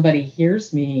 like somebody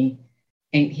hears me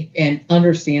and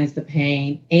understands the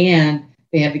pain, and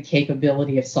they have the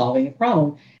capability of solving the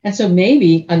problem. And so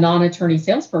maybe a non-attorney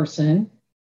salesperson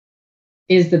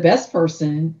is the best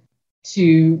person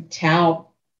to tout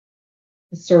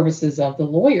the services of the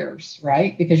lawyers,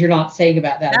 right? Because you're not saying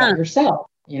about yourself.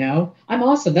 I'm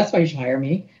awesome. That's why you should hire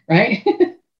me, right?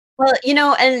 Well,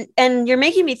 and you're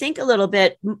making me think a little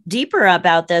bit deeper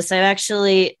about this.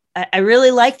 I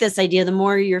really like this idea. The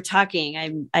more you're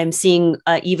talking, I'm seeing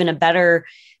even a better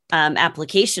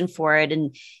application for it.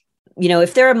 And,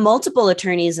 if there are multiple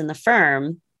attorneys in the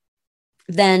firm,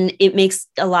 then it makes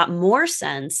a lot more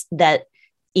sense that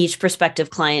each prospective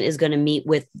client is going to meet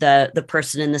with the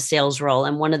person in the sales role.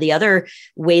 And one of the other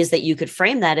ways that you could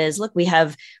frame that is, look, we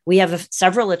have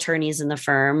several attorneys in the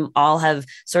firm, all have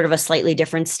sort of a slightly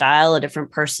different style, a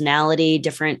different personality,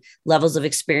 different levels of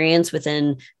experience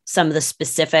within some of the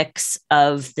specifics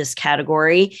of this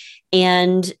category.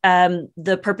 And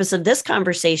the purpose of this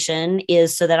conversation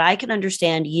is so that I can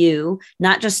understand you,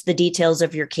 not just the details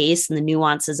of your case and the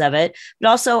nuances of it, but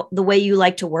also the way you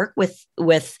like to work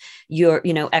with your,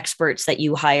 experts that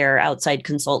you hire, outside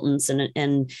consultants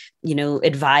and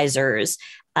advisors.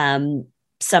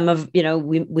 Some of,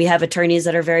 we have attorneys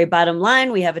that are very bottom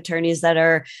line. We have attorneys that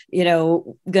are,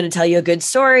 going to tell you a good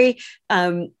story.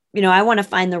 I want to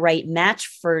find the right match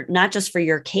for not just for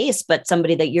your case, but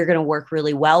somebody that you're going to work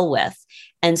really well with.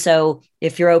 And so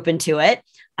if you're open to it,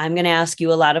 I'm going to ask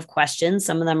you a lot of questions.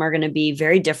 Some of them are going to be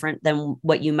very different than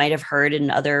what you might have heard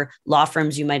in other law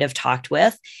firms you might have talked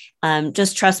with.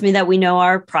 Just trust me that we know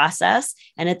our process.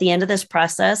 And at the end of this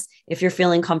process, if you're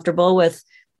feeling comfortable with,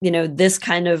 this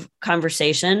kind of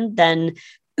conversation, then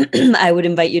I would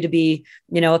invite you to be,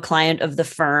 a client of the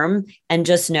firm. And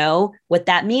just know what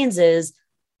that means is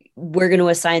we're going to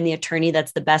assign the attorney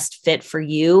that's the best fit for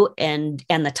you and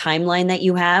the timeline that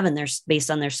you have, and they're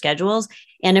based on their schedules.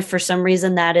 And if for some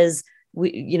reason that is,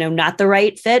 not the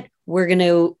right fit, we're going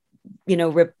to,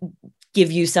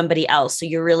 give you somebody else. So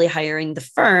you're really hiring the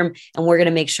firm, and we're going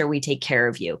to make sure we take care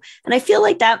of you. And I feel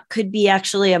like that could be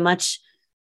actually a much,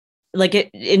 like,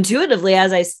 intuitively,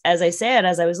 as I said,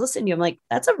 as I was listening to you, I'm like,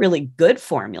 that's a really good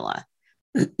formula.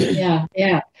 Yeah.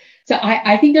 So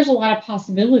I think there's a lot of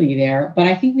possibility there, but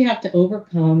I think we have to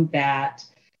overcome that.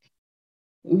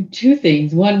 Two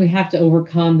things. One, we have to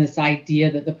overcome this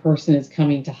idea that the person is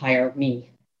coming to hire me,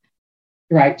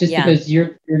 right? Just because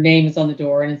your name is on the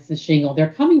door and it's the shingle,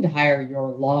 they're coming to hire your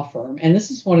law firm. And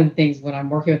this is one of the things when I'm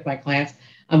working with my clients,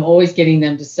 I'm always getting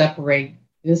them to separate,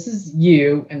 this is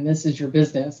you and this is your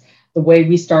business. The way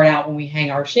we start out when we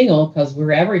hang our shingle, because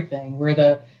we're everything. We're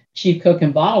the chief cook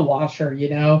and bottle washer,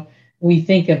 we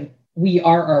think of, we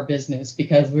are our business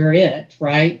because we're it,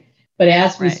 right? But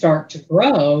as we start to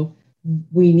grow,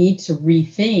 we need to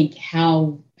rethink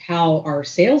how our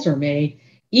sales are made.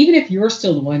 Even if you're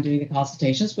still the one doing the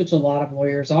consultations, which a lot of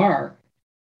lawyers are,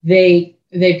 they've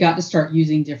got to start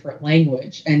using different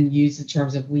language and use the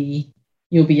terms of we,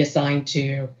 you'll be assigned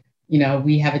to,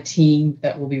 we have a team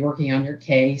that will be working on your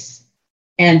case.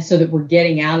 And so that we're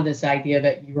getting out of this idea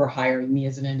that you are hiring me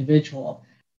as an individual.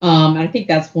 I think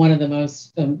that's one of the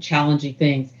most challenging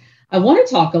things. I want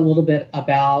to talk a little bit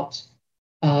about,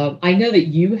 I know that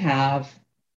you have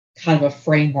kind of a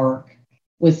framework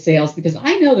with sales, because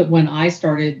I know that when I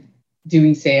started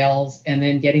doing sales and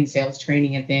then getting sales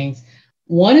training and things,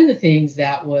 one of the things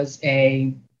that was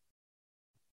a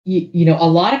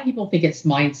lot of people think it's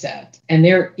mindset, and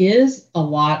there is a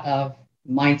lot of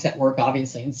mindset work,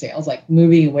 obviously, in sales, like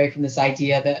moving away from this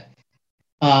idea that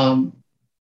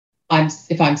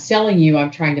if I'm selling you,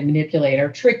 I'm trying to manipulate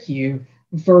or trick you,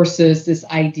 versus this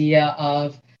idea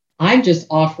of I'm just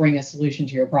offering a solution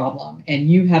to your problem, and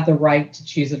you have the right to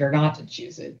choose it or not to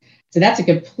choose it. So that's a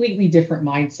completely different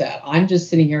mindset. I'm just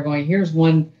sitting here going, here's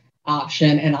one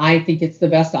option, and I think it's the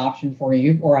best option for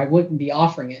you, or I wouldn't be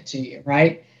offering it to you,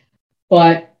 right?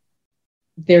 But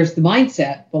there's the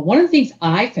mindset. But one of the things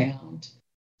I found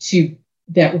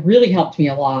that really helped me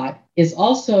a lot is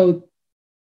also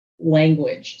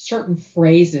language, certain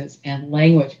phrases and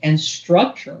language and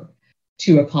structure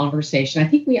to a conversation. I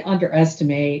think we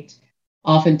underestimate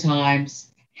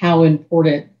oftentimes how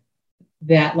important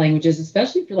that language is,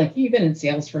 especially if you've been in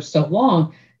sales for so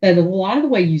long that a lot of the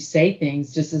way you say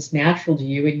things just is natural to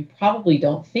you and you probably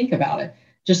don't think about it.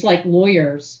 Just like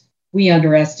lawyers, we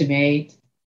underestimate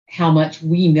how much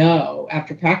we know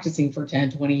after practicing for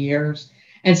 10, 20 years.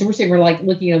 And so we're like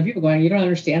looking at people going, you don't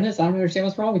understand this? I don't understand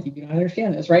what's wrong with you. You don't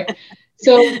understand this, right?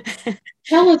 So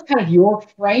tell us kind of your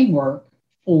framework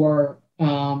for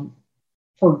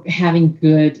having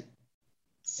good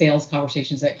sales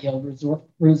conversations that yield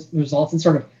results, and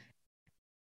sort of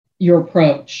your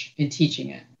approach in teaching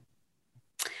it.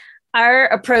 Our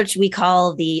approach we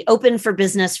call the open for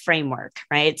business framework,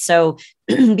 right? So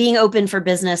being open for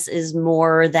business is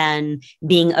more than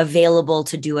being available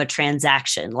to do a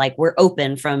transaction. Like we're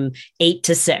open from 8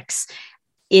 to 6.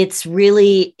 It's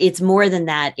more than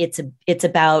that. It's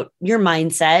about your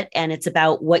mindset, and it's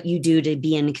about what you do to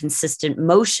be in consistent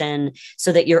motion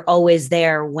so that you're always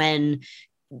there when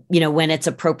it's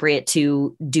appropriate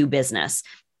to do business.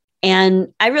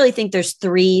 And I really think there's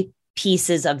 3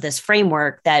 pieces of this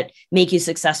framework that make you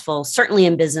successful, certainly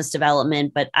in business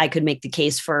development, but I could make the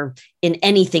case for in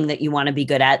anything that you want to be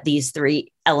good at. These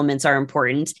 3 elements are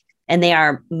important, and they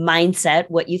are mindset,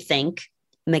 what you think,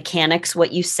 mechanics,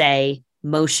 what you say,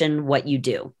 motion, what you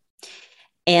do.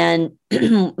 And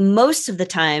most of the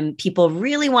time, people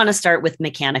really want to start with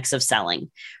mechanics of selling,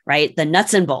 right? The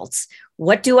nuts and bolts.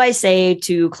 What do I say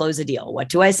to close a deal? What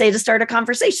do I say to start a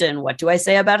conversation? What do I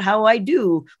say about how I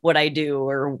do what I do,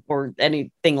 or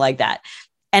anything like that?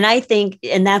 And I think,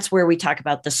 and that's where we talk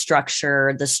about the structure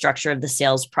of the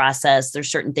sales process.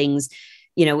 There's certain things,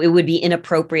 it would be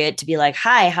inappropriate to be like,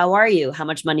 hi, how are you? How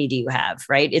much money do you have?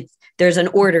 Right? There's an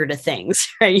order to things,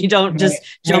 right? You don't just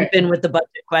jump in with the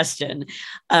budget question.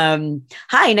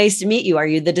 Hi, nice to meet you. Are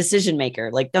you the decision maker?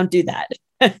 Like, don't do that.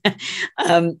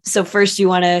 So first you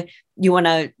want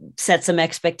to set some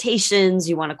expectations.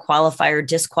 You want to qualify or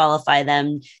disqualify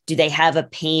them. Do they have a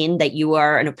pain that you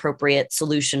are an appropriate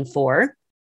solution for?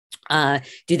 Are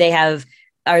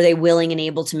they willing and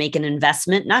able to make an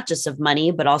investment, not just of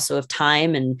money, but also of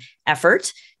time and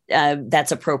effort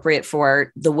that's appropriate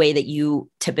for the way that you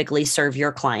typically serve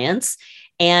your clients?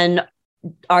 And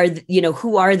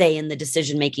who are they in the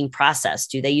decision-making process?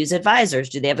 Do they use advisors?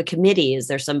 Do they have a committee? Is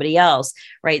there somebody else?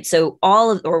 Right. So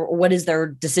or what is their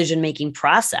decision-making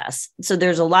process? So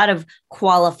there's a lot of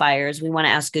qualifiers. We want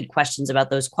to ask good questions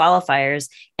about those qualifiers.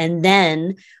 And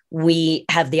then we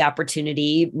have the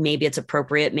opportunity, maybe it's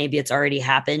appropriate, maybe it's already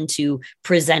happened, to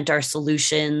present our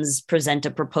solutions, present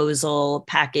a proposal,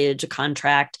 package, a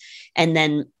contract, and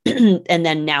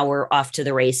then now we're off to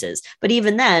the races. But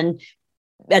even then,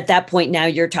 at that point, now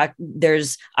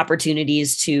there's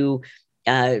opportunities to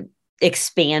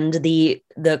expand the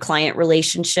client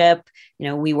relationship.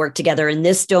 We work together in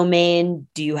this domain.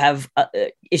 Do you have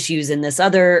issues in this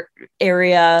other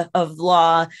area of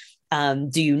law?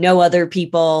 Do you know other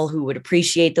people who would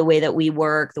appreciate the way that we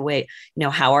work, the way,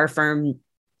 how our firm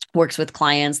works with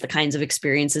clients, the kinds of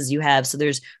experiences you have? So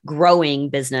there's growing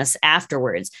business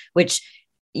afterwards, which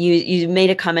you made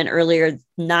a comment earlier,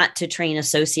 not to train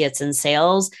associates in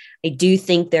sales. I do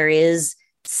think there is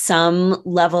some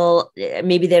level,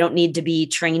 maybe they don't need to be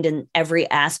trained in every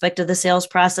aspect of the sales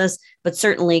process, but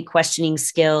certainly questioning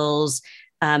skills,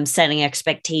 setting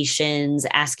expectations,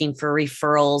 asking for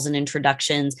referrals and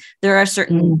introductions. There are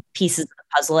certain pieces of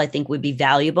the puzzle I think would be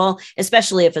valuable,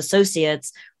 especially if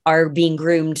associates are being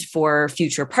groomed for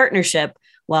future partnership.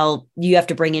 Well, you have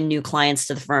to bring in new clients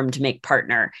to the firm to make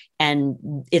partner.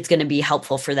 And it's going to be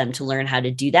helpful for them to learn how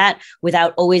to do that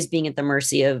without always being at the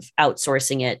mercy of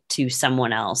outsourcing it to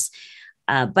someone else.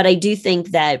 But I do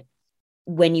think that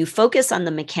when you focus on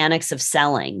the mechanics of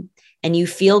selling and you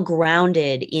feel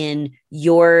grounded in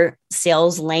your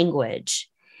sales language,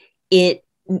 it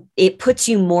puts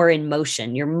you more in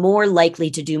motion. You're more likely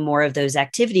to do more of those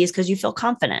activities because you feel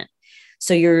confident.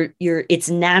 So it's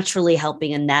naturally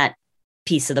helping in that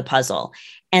piece of the puzzle.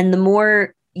 And the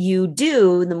more you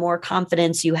do, the more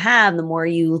confidence you have, the more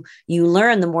you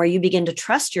learn, the more you begin to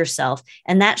trust yourself.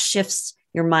 And that shifts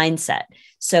your mindset.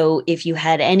 So if you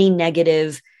had any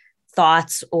negative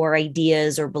thoughts or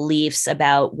ideas or beliefs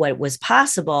about what was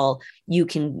possible, you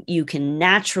can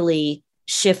naturally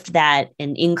shift that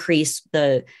and increase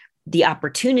the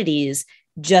opportunities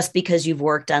just because you've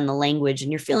worked on the language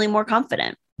and you're feeling more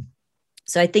confident.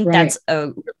 So I think that's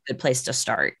a good place to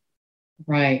start.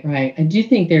 Right. I do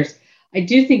think there's,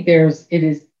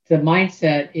 the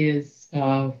mindset is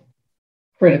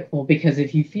critical, because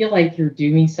if you feel like you're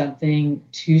doing something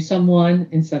to someone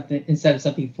instead of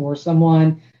something for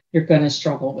someone, you're going to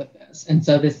struggle with this. And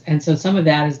so some of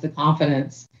that is the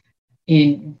confidence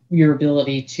in your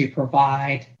ability to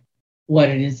provide what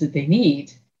it is that they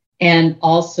need. And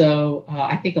also,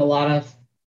 I think a lot of,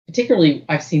 particularly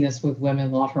I've seen this with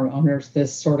women law firm owners,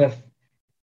 this sort of,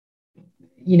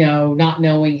 not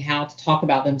knowing how to talk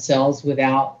about themselves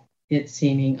without it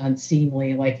seeming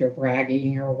unseemly, like you're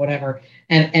bragging or whatever.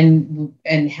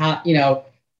 And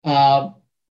how,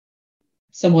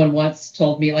 someone once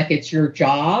told me, like, it's your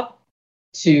job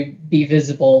to be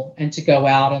visible and to go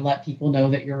out and let people know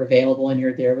that you're available and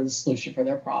you're there with a solution for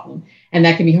their problem. And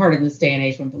that can be hard in this day and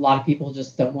age when a lot of people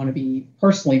just don't want to be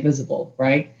personally visible,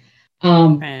 right?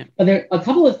 Right. But there are a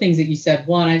couple of things that you said.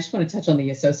 One, I just want to touch on the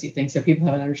associate thing so people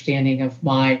have an understanding of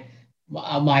my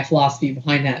philosophy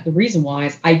behind that. The reason why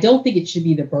is I don't think it should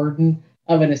be the burden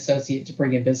of an associate to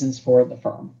bring in business for the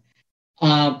firm.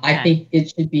 I think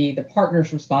it should be the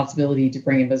partner's responsibility to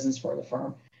bring in business for the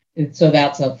firm. And so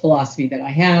that's a philosophy that I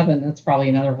have, and that's probably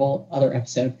another whole other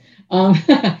episode.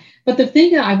 But the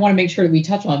thing that I want to make sure that we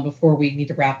touch on before we need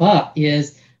to wrap up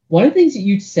is one of the things that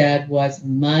you said was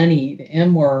money, the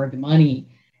M word, money.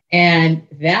 And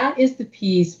that is the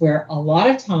piece where a lot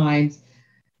of times,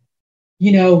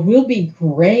 we'll be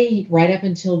great right up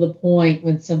until the point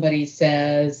when somebody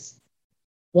says,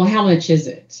 well, how much is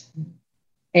it?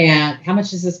 And how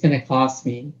much is this going to cost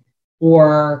me?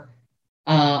 Or,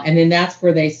 and then that's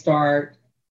where they start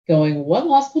going, what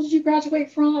law school did you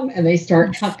graduate from? And they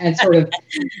start and sort of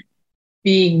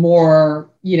being more,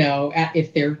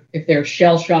 if they're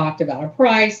shell shocked about a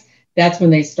price, that's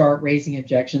when they start raising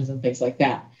objections and things like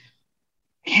that.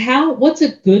 What's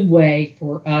a good way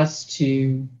for us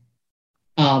to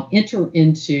enter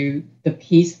into the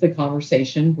piece of the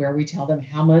conversation where we tell them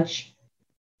how much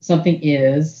something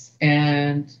is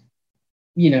and,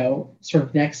 sort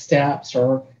of next steps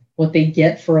or what they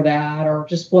get for that, or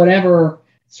just whatever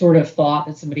sort of thought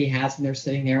that somebody has when they're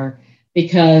sitting there?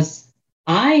 Because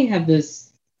I have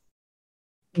this,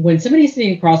 when somebody's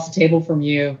sitting across the table from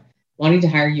you, wanting to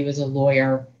hire you as a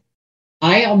lawyer,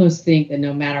 I almost think that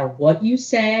no matter what you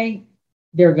say,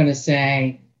 they're going to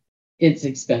say it's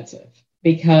expensive,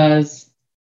 because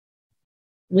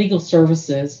legal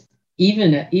services,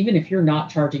 even if you're not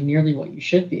charging nearly what you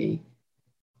should be,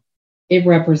 it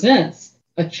represents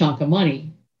a chunk of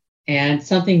money and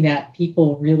something that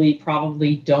people really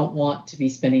probably don't want to be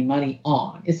spending money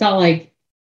on. It's not like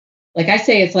I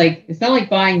say, it's not like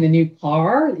buying the new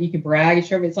car that you can brag and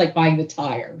show. It's like buying the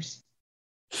tires.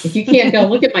 If you can't go,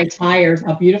 look at my tires,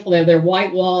 how beautiful they are. They're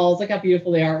white walls, look how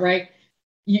beautiful they are, right?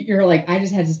 You're like, I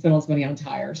just had to spend all this money on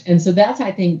tires. And so that's,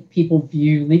 I think, people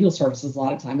view legal services a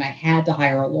lot of time. I had to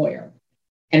hire a lawyer,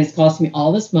 and it's costing me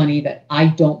all this money that I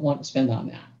don't want to spend on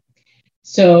that.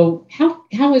 So how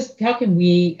can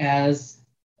we as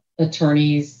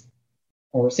attorneys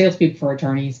or salespeople for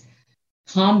attorneys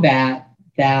combat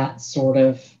that sort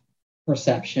of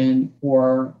perception,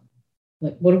 or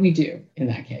what do we do in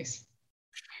that case?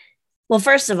 Well,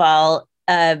 first of all,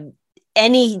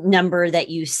 any number that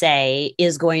you say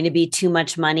is going to be too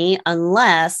much money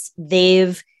unless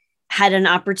they've had an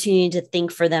opportunity to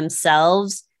think for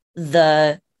themselves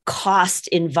the cost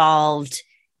involved,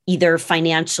 either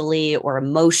financially or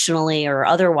emotionally or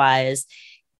otherwise,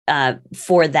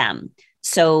 for them.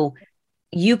 So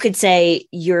you could say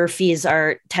your fees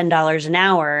are $10 an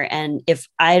hour. And if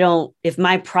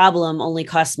my problem only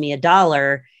costs me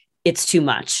 $1, it's too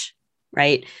much.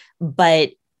 Right.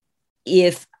 But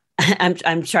if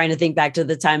I'm trying to think back to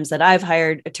the times that I've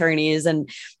hired attorneys, and,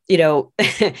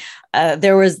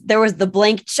 there was the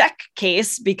blank check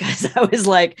case, because I was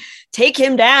like, take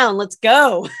him down, let's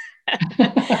go.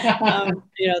 That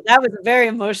was a very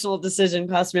emotional decision,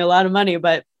 cost me a lot of money,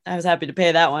 but I was happy to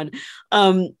pay that one.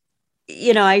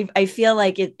 I feel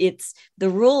like it's the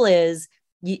rule is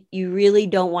you really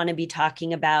don't want to be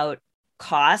talking about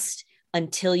cost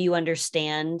until you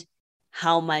understand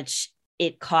how much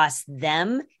it costs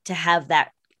them to have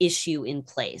that issue in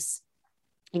place.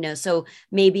 So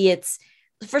maybe it's,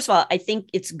 first of all, I think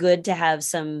it's good to have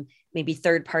some maybe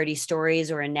third-party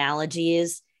stories or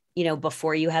analogies,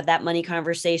 before you have that money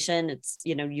conversation. It's,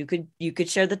 you could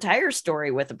share the tire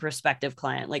story with a prospective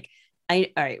client. Like,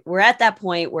 all right, we're at that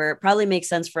point where it probably makes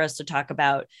sense for us to talk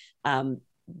about, an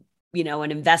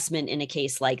investment in a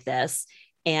case like this.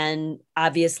 And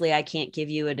obviously I can't give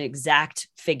you an exact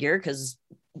figure because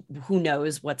who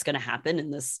knows what's going to happen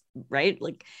in this, right?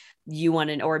 Like you want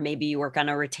to, or maybe you work on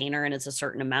a retainer and it's a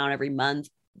certain amount every month.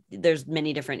 There's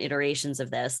many different iterations of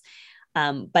this.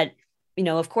 But,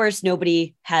 of course,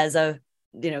 nobody has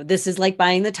this is like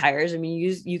buying the tires. I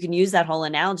mean, you can use that whole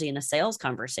analogy in a sales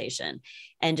conversation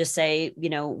and just say,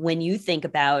 when you think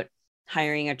about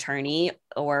hiring an attorney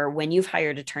or when you've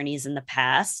hired attorneys in the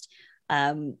past,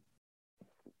 what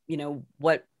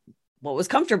was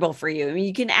comfortable for you? I mean,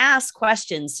 you can ask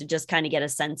questions to just kind of get a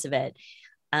sense of it.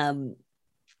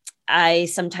 I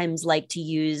sometimes like to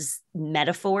use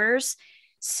metaphors.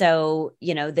 So,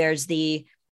 there's the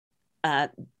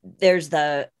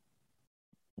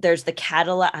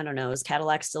Cadillac. I don't know. Is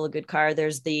Cadillac still a good car?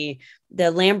 There's the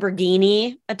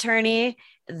Lamborghini attorney.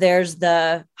 There's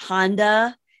the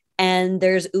Honda, and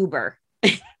there's Uber.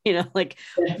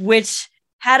 Which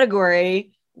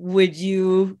category would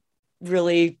you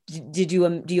really, do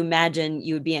you imagine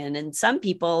you would be in? And some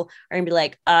people are gonna be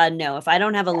like, no, if I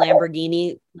don't have a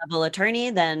Lamborghini level attorney,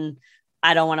 then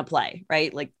I don't want to play,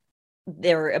 right? Like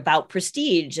they're about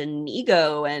prestige and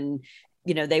ego, and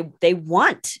they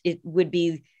want, it would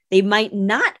be, they might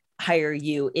not hire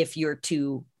you if you're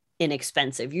too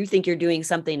inexpensive. You think you're doing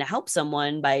something to help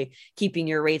someone by keeping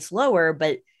your rates lower,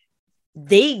 but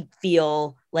they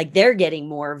feel like they're getting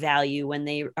more value when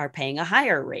they are paying a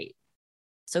higher rate.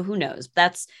 So who knows?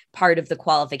 That's part of the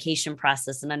qualification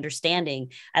process and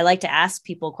understanding. I like to ask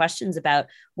people questions about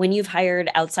when you've hired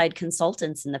outside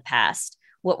consultants in the past,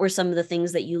 what were some of the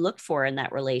things that you look for in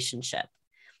that relationship?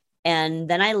 And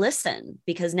then I listen,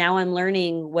 because now I'm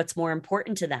learning what's more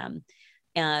important to them.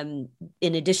 In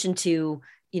addition to,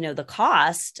 the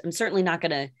cost, I'm certainly not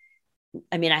going to,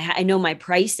 I know my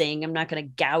pricing. I'm not going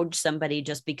to gouge somebody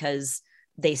just because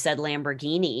they said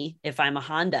Lamborghini if I'm a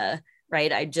Honda,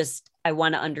 right? I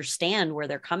want to understand where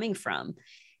they're coming from.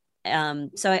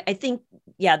 So I think,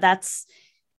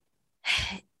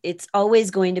 it's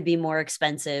always going to be more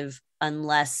expensive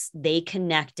unless they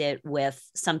connect it with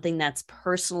something that's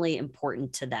personally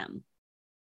important to them.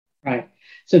 Right.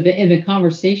 So in the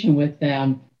conversation with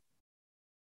them,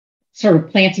 sort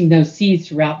of planting those seeds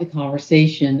throughout the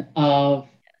conversation of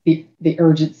the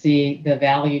urgency, the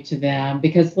value to them,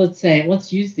 because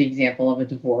let's use the example of a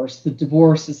divorce. The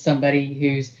divorce is somebody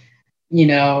who's,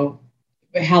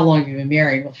 how long have you been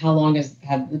married? Well, how long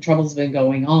have the troubles been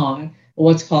going on? Well,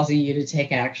 what's causing you to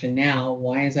take action now?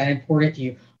 Why is that important to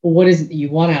you? Well, what is it that you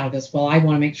want out of this? Well, I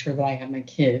want to make sure that I have my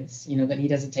kids, that he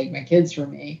doesn't take my kids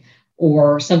from me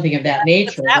or something of that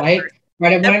nature, right?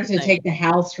 Right. I want him to take the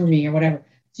house from me or whatever.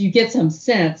 So you get some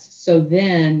sense. So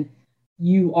then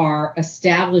you are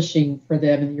establishing for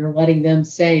them and you're letting them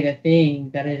say the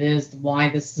thing that it is why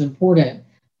this is important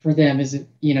for them. Is it,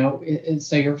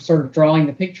 so you're sort of drawing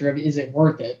the picture of, is it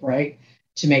worth it, right?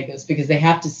 To make this, because they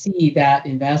have to see that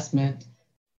investment,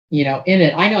 in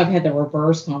it. I know I've had the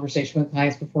reverse conversation with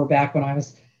clients before. Back when I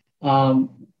was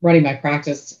running my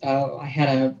practice, I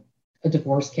had a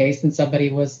divorce case, and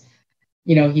somebody was,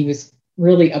 he was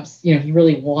really he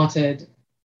really wanted,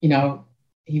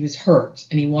 he was hurt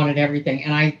and he wanted everything.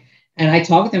 And I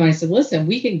talked with him and I said, listen,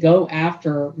 we can go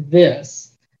after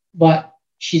this, but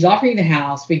she's offering the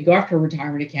house. We can go after a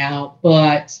retirement account,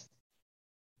 but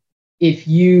by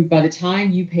the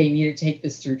time you pay me to take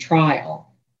this through trial,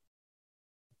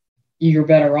 you're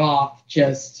better off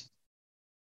just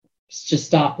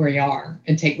stop where you are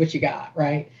and take what you got,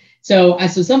 right? So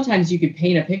sometimes you could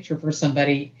paint a picture for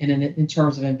somebody in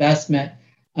terms of investment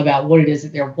about what it is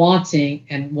that they're wanting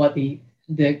and what the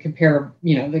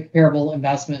comparable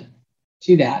investment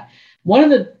to that. One of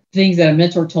the things that a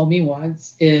mentor told me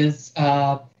once is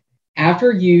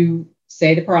after you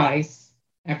say the price,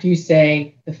 after you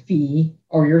say the fee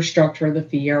or your structure of the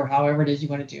fee or however it is you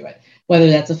want to do it, whether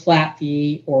that's a flat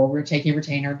fee or we're taking a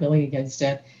retainer billing against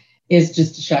it, is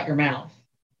just to shut your mouth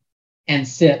and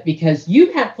sit, because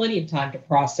you've had plenty of time to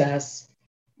process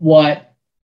what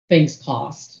things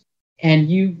cost. And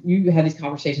you have these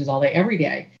conversations all day, every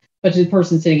day. But to the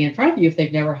person sitting in front of you, if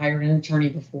they've never hired an attorney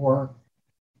before,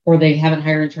 or they haven't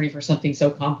hired an attorney for something so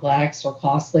complex or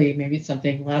costly, maybe it's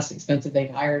something less expensive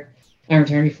they've hired an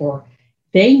attorney for,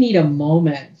 they need a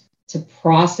moment to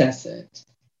process it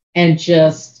and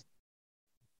just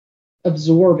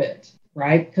absorb it,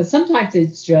 right? Because sometimes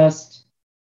it's just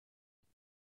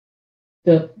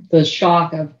the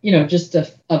shock of, just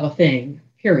of a thing,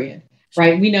 period,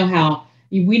 right? We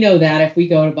know that if we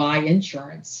go to buy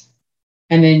insurance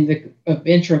and then the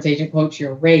insurance agent quotes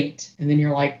your rate and then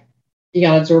you're like, you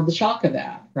got to absorb the shock of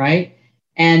that, right?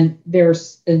 And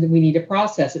we need to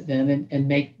process it then and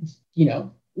make,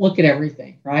 look at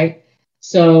everything, right?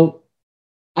 So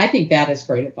I think that is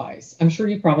great advice. I'm sure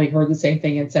you probably heard the same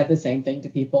thing and said the same thing to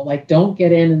people. Like, don't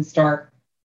get in and start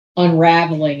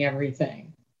unraveling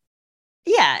everything.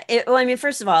 Yeah. Well, I mean,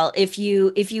 first of all, if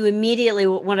you immediately,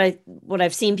 what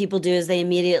I've seen people do is they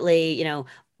immediately,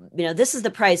 this is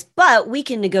the price, but we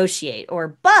can negotiate,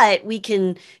 or but we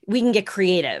can get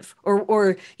creative,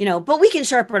 or but we can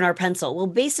sharpen our pencil. Well,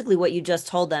 basically, what you just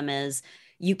told them is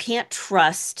you can't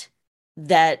trust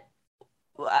that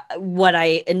what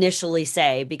I initially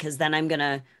say, because then I'm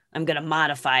gonna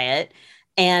modify it.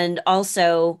 And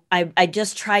also, I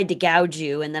just tried to gouge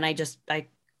you, and then I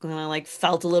like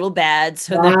felt a little bad.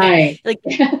 So then, Right. like,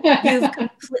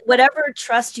 whatever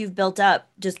trust you've built up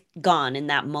just gone in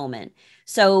that moment.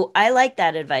 So I like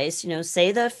that advice,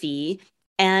 say the fee.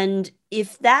 And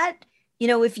if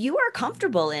you are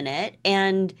comfortable in it,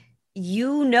 and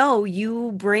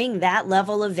you bring that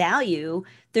level of value,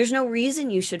 there's no reason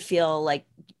you should feel like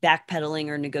backpedaling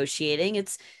or negotiating.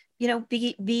 It's,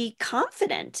 be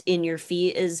confident in your fee.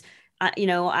 Is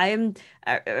I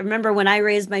remember when I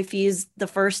raised my fees the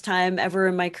first time ever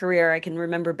in my career. I can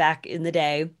remember back in the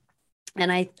day,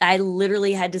 and I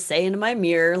literally had to say into my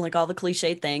mirror, like, all the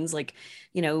cliche things, like,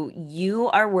 you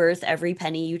are worth every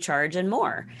penny you charge and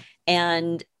more.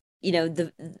 And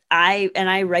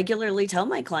I regularly tell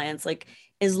my clients, like,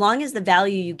 as long as the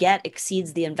value you get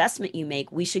exceeds the investment you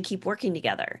make, we should keep working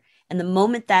together. And the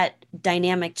moment that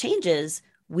dynamic changes,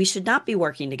 we should not be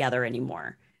working together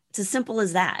anymore. It's as simple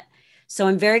as that. So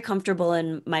I'm very comfortable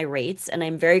in my rates, and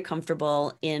I'm very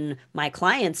comfortable in my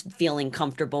clients feeling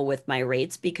comfortable with my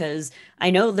rates, because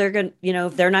I know they're going to,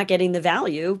 if they're not getting the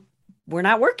value, we're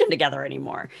not working together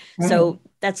anymore. Right. So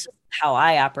that's how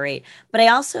I operate. But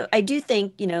I do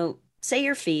think, say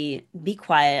your fee, be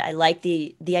quiet. I like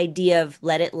the idea of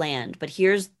let it land. But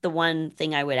here's the one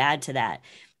thing I would add to that.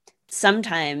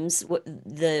 Sometimes what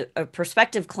the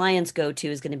prospective clients go to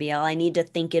is going to be, oh, I need to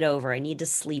think it over. I need to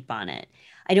sleep on it.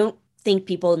 I don't think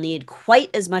people need quite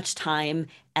as much time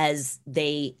as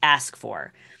they ask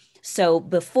for. So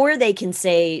before they can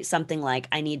say something like,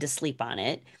 I need to sleep on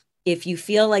it, if you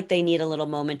feel like they need a little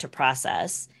moment to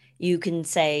process, you can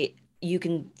say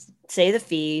the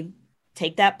fee,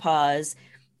 take that pause.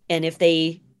 And if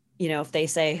they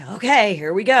say, okay,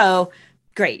 here we go,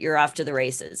 great, you're off to the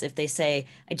races. If they say,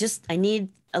 I need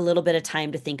a little bit of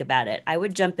time to think about it, I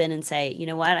would jump in and say, you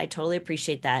know what, I totally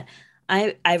appreciate that.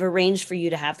 I've arranged for you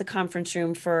to have the conference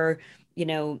room for,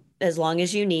 as long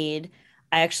as you need.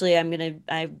 I'm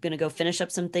gonna go finish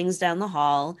up some things down the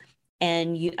hall.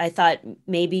 And I thought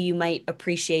maybe you might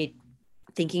appreciate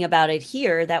thinking about it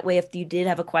here. That way, if you did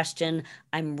have a question,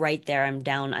 I'm right there. I'm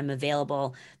down. I'm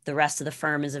available. The rest of the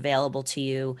firm is available to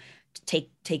you.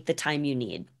 Take the time you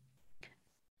need.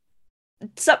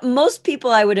 So most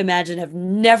people, I would imagine, have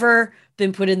never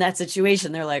been put in that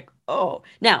situation. They're like, oh,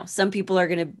 now some people are,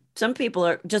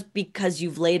 just because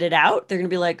you've laid it out, they're gonna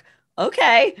be like,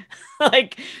 okay,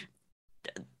 like,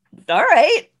 all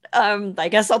right, I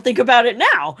guess I'll think about it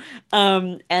now.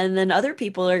 And then other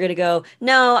people are gonna go,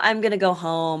 no, I'm gonna go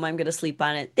home. I'm gonna sleep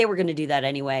on it. They were gonna do that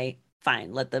anyway.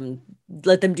 Fine, let them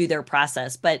do their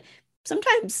process. But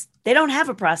sometimes they don't have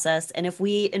a process, and if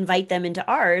we invite them into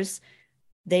ours,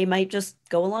 they might just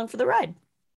go along for the ride.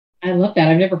 I love that.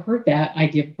 I've never heard that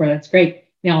idea before. That's great.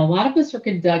 Now, a lot of us are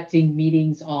conducting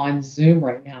meetings on Zoom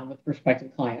right now with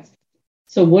prospective clients.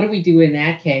 So what do we do in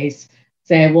that case?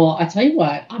 Say, well, I'll tell you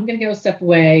what, I'm going to go step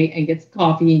away and get some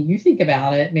coffee, and you think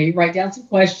about it, maybe write down some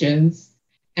questions,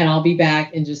 and I'll be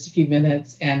back in just a few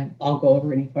minutes, and I'll go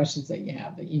over any questions that you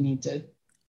have that you need to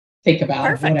think about,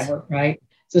 Perfect. whatever, right?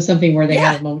 So something where they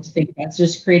Yeah. have a moment to think about. It's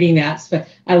just creating that. But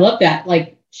I love that,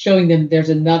 like showing them there's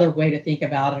another way to think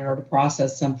about it or to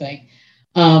process something.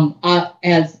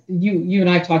 As you and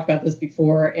I talked about this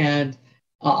before, and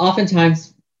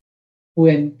oftentimes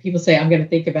when people say, I'm going to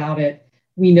think about it,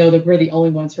 we know that we're the only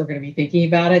ones who are going to be thinking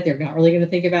about it. They're not really going to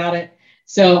think about it.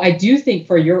 So I do think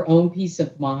for your own peace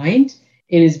of mind,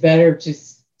 it is better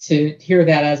just to hear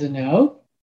that as a no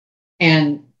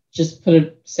and just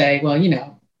say, well,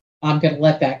 I'm going to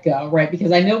let that go, right?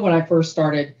 Because I know when I first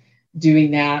started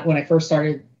doing that, when I first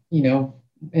started,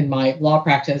 in my law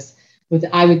practice,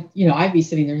 I'd be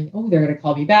sitting there, oh, they're going to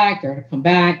call me back, they're going to come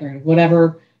back, they're going to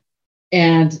whatever.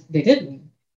 And they didn't.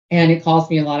 And it caused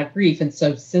me a lot of grief. And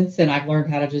so since then, I've learned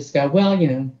how to just go, well,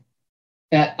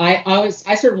 that I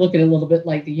sort of look at it a little bit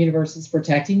like the universe is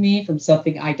protecting me from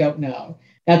something I don't know.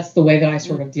 That's the way that I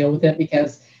sort of deal with it,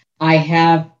 because I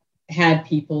have had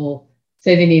people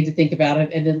say they need to think about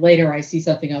it. And then later I see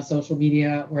something on social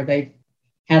media where they've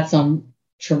had some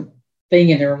thing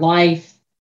in their life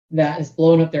that has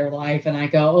blown up their life. And I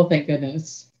go, oh, thank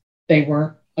goodness they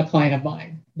weren't a client of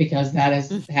mine, because that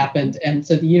has happened. And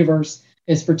so the universe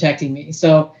is protecting me.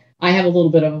 So I have a little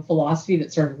bit of a philosophy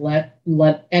that sort of let,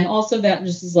 and also that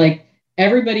just is like,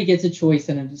 everybody gets a choice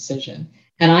and a decision.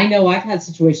 And I know I've had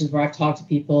situations where I've talked to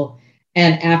people,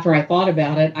 and after I thought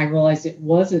about it, I realized it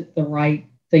wasn't the right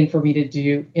thing for me to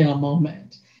do in a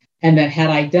moment. And that had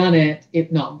I done it,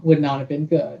 would not have been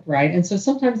good, right? And so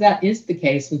sometimes that is the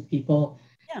case with people,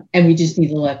 and we just need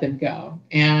to let them go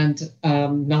and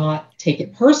not take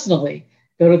it personally.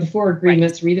 Go to the 4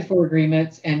 agreements, read the 4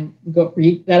 agreements, and go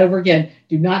read that over again.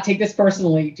 Do not take this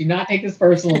personally. Do not take this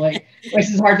personally, which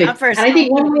is hard to. And I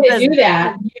think one way to do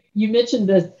that, you mentioned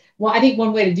this. Well, I think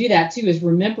one way to do that too is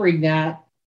remembering that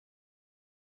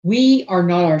we are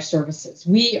not our services.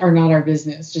 We are not our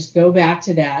business. Just go back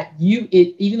to that.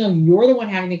 Even though you're the one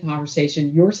having the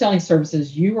conversation, you're selling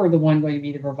services, you are the one going to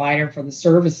be the provider for the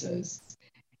services.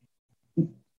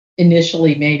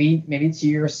 Initially, maybe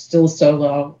you're still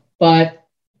solo, but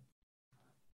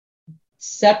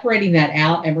separating that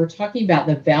out, and we're talking about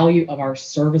the value of our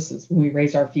services when we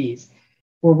raise our fees.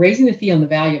 We're raising the fee on the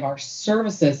value of our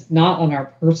services, not on our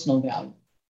personal value.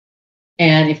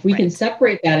 And if we can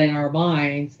separate that in our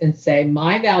minds and say,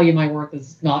 my value, my worth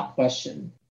is not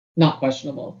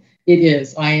questionable. It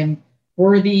is. I am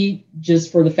worthy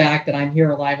just for the fact that I'm here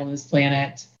alive on this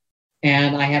planet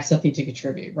and I have something to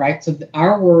contribute, right? So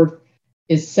our worth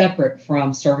is separate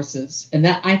from services. And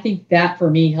that, I think that for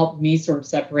me helped me sort of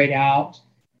separate out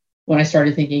when I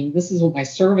started thinking, this is what my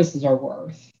services are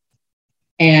worth.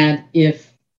 And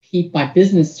if my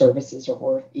business services are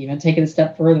worth, even take it a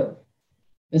step further,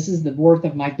 this is the worth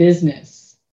of my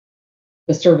business,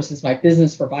 the services my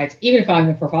business provides, even if I'm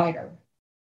the provider,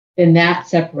 then that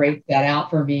separates that out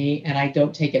for me. And I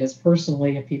don't take it as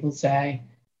personally if people say,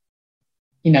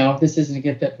 this isn't a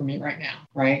good fit for me right now,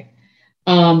 right?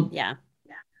 Yeah.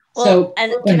 Well,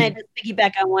 and can I just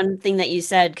piggyback on one thing that you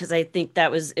said? Because I think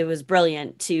it was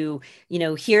brilliant to,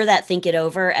 hear that, think it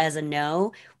over as a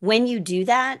no. When you do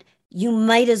that, you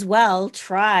might as well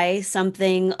try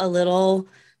something a little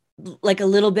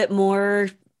bit more,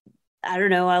 I don't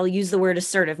know, I'll use the word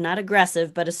assertive, not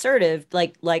aggressive, but assertive.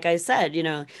 Like I said,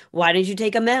 why don't you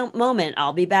take a moment?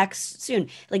 I'll be back soon.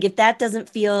 Like, if that doesn't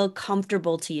feel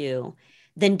comfortable to you,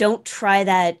 then don't try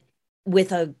that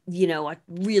with a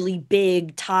really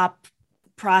big top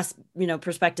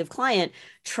prospective client.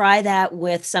 Try that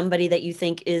with somebody that you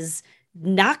think is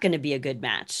not going to be a good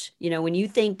match. When you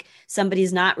think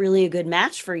somebody's not really a good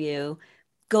match for you,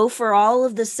 go for all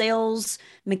of the sales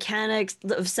mechanics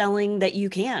of selling that you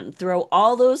can. Throw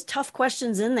all those tough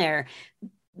questions in there.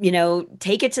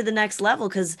 Take it to the next level,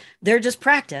 because they're just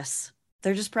practice.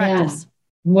 They're just practice. Yeah.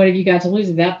 What have you got to lose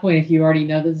at that point if you already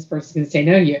know that this person's going to say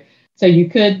no to you? So you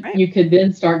could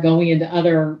then start going into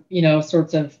other,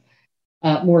 sorts of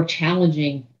more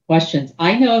challenging questions.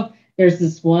 I know there's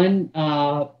this one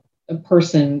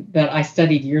person that I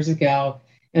studied years ago,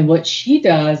 and what she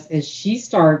does is she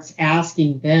starts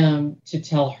asking them to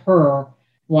tell her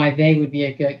why they would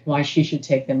be why she should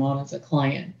take them on as a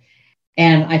client.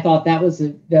 And I thought that's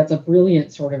a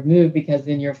brilliant sort of move, because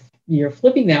then you're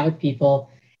flipping that with people,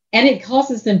 and it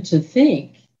causes them to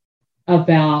think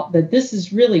about that this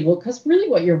is really, because really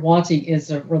what you're wanting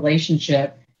is a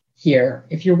relationship here.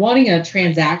 If you're wanting a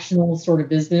transactional sort of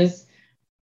business,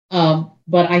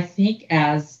 but I think,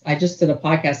 as I just did a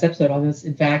podcast episode on this,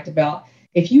 in fact, about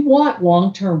if you want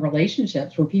long-term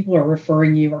relationships where people are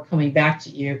referring you or coming back to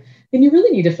you, then you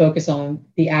really need to focus on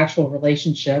the actual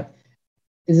relationship.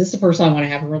 Is this a person I want to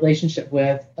have a relationship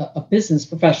with, a business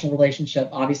professional relationship,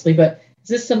 obviously, but is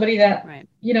this somebody that, I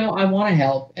want to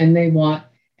help and they want,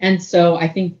 and so I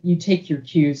think you take your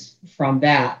cues from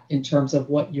that in terms of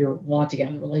what you're wanting out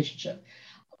of the relationship.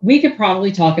 We could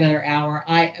probably talk another hour.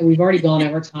 We've already gone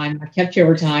over time. I've kept you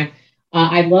over time.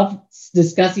 I love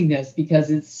discussing this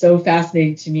because it's so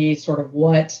fascinating to me, sort of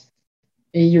what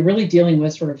you're really dealing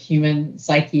with, sort of human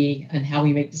psyche and how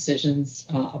we make decisions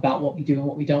about what we do and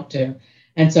what we don't do.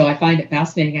 And so I find it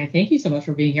fascinating. I thank you so much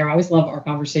for being here. I always love our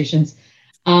conversations.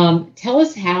 Tell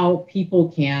us how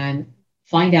people can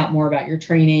find out more about your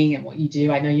training and what you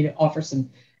do. I know you offer some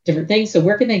different things. So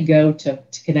where can they go to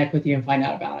connect with you and find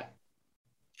out about it?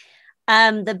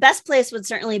 The best place would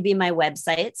certainly be my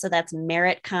website. So that's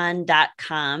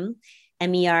meritcon.com,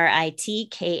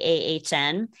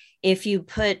 MERITKAHN. If you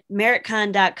put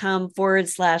meritcon.com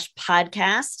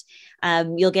 /podcast,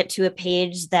 you'll get to a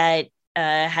page that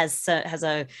has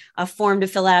a form to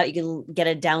fill out. You can get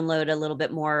a download a little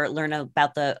bit more, learn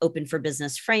about the Open for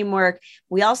Business framework.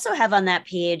 We also have on that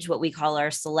page what we call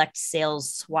our Select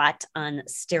Sales SWOT on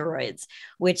steroids,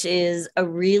 which is a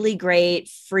really great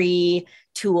free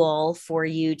tool for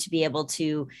you to be able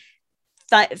to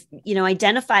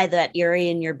identify that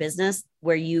area in your business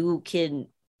where you can,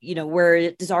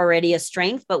 where there's already a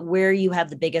strength, but where you have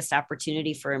the biggest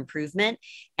opportunity for improvement.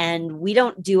 And we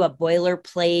don't do a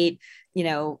boilerplate,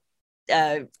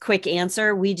 quick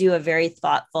answer. We do a very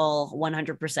thoughtful,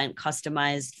 100%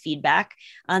 customized feedback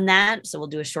on that. So we'll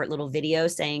do a short little video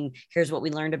saying, here's what we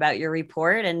learned about your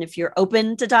report. And if you're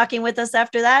open to talking with us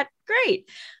after that, great.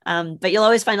 But you'll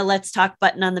always find a Let's Talk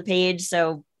button on the page.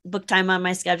 So book time on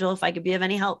my schedule if I could be of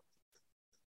any help.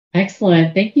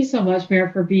 Excellent. Thank you so much,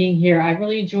 Mary, for being here. I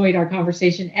really enjoyed our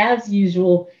conversation as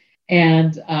usual,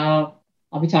 and I'll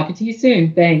be talking to you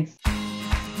soon. Thanks.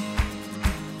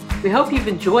 We hope you've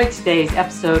enjoyed today's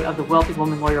episode of the Wealthy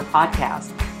Woman Lawyer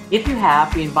podcast. If you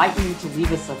have, we invite you to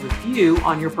leave us a review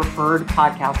on your preferred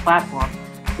podcast platform.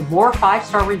 The more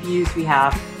 5-star reviews we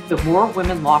have, the more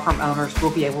women law firm owners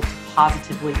will be able to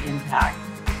positively impact.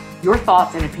 Your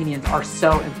thoughts and opinions are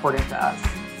so important to us.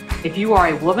 If you are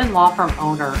a woman law firm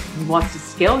owner who wants to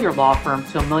scale your law firm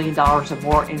to $1 million or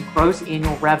more in gross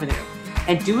annual revenue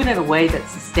and do it in a way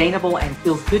that's sustainable and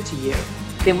feels good to you,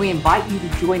 then we invite you to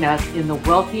join us in the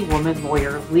Wealthy Woman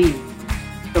Lawyer League.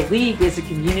 The League is a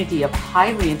community of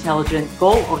highly intelligent,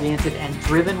 goal-oriented, and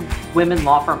driven women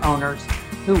law firm owners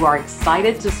who are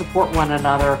excited to support one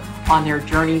another on their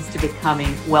journeys to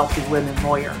becoming wealthy women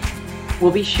lawyers.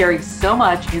 We'll be sharing so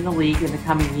much in the League in the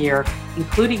coming year,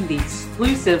 including the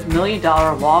exclusive $1 million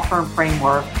law firm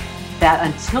framework that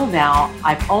until now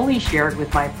I've only shared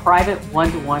with my private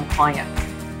one-to-one clients.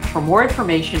 For more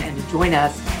information and to join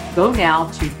us, go now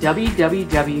to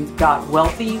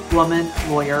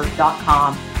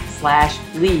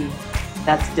www.wealthywomanlawyer.com/league.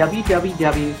 That's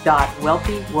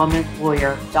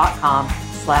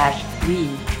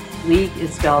www.wealthywomanlawyer.com/league. League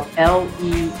is spelled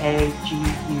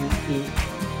LEAGUE.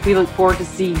 We look forward to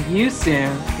seeing you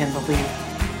soon in the League.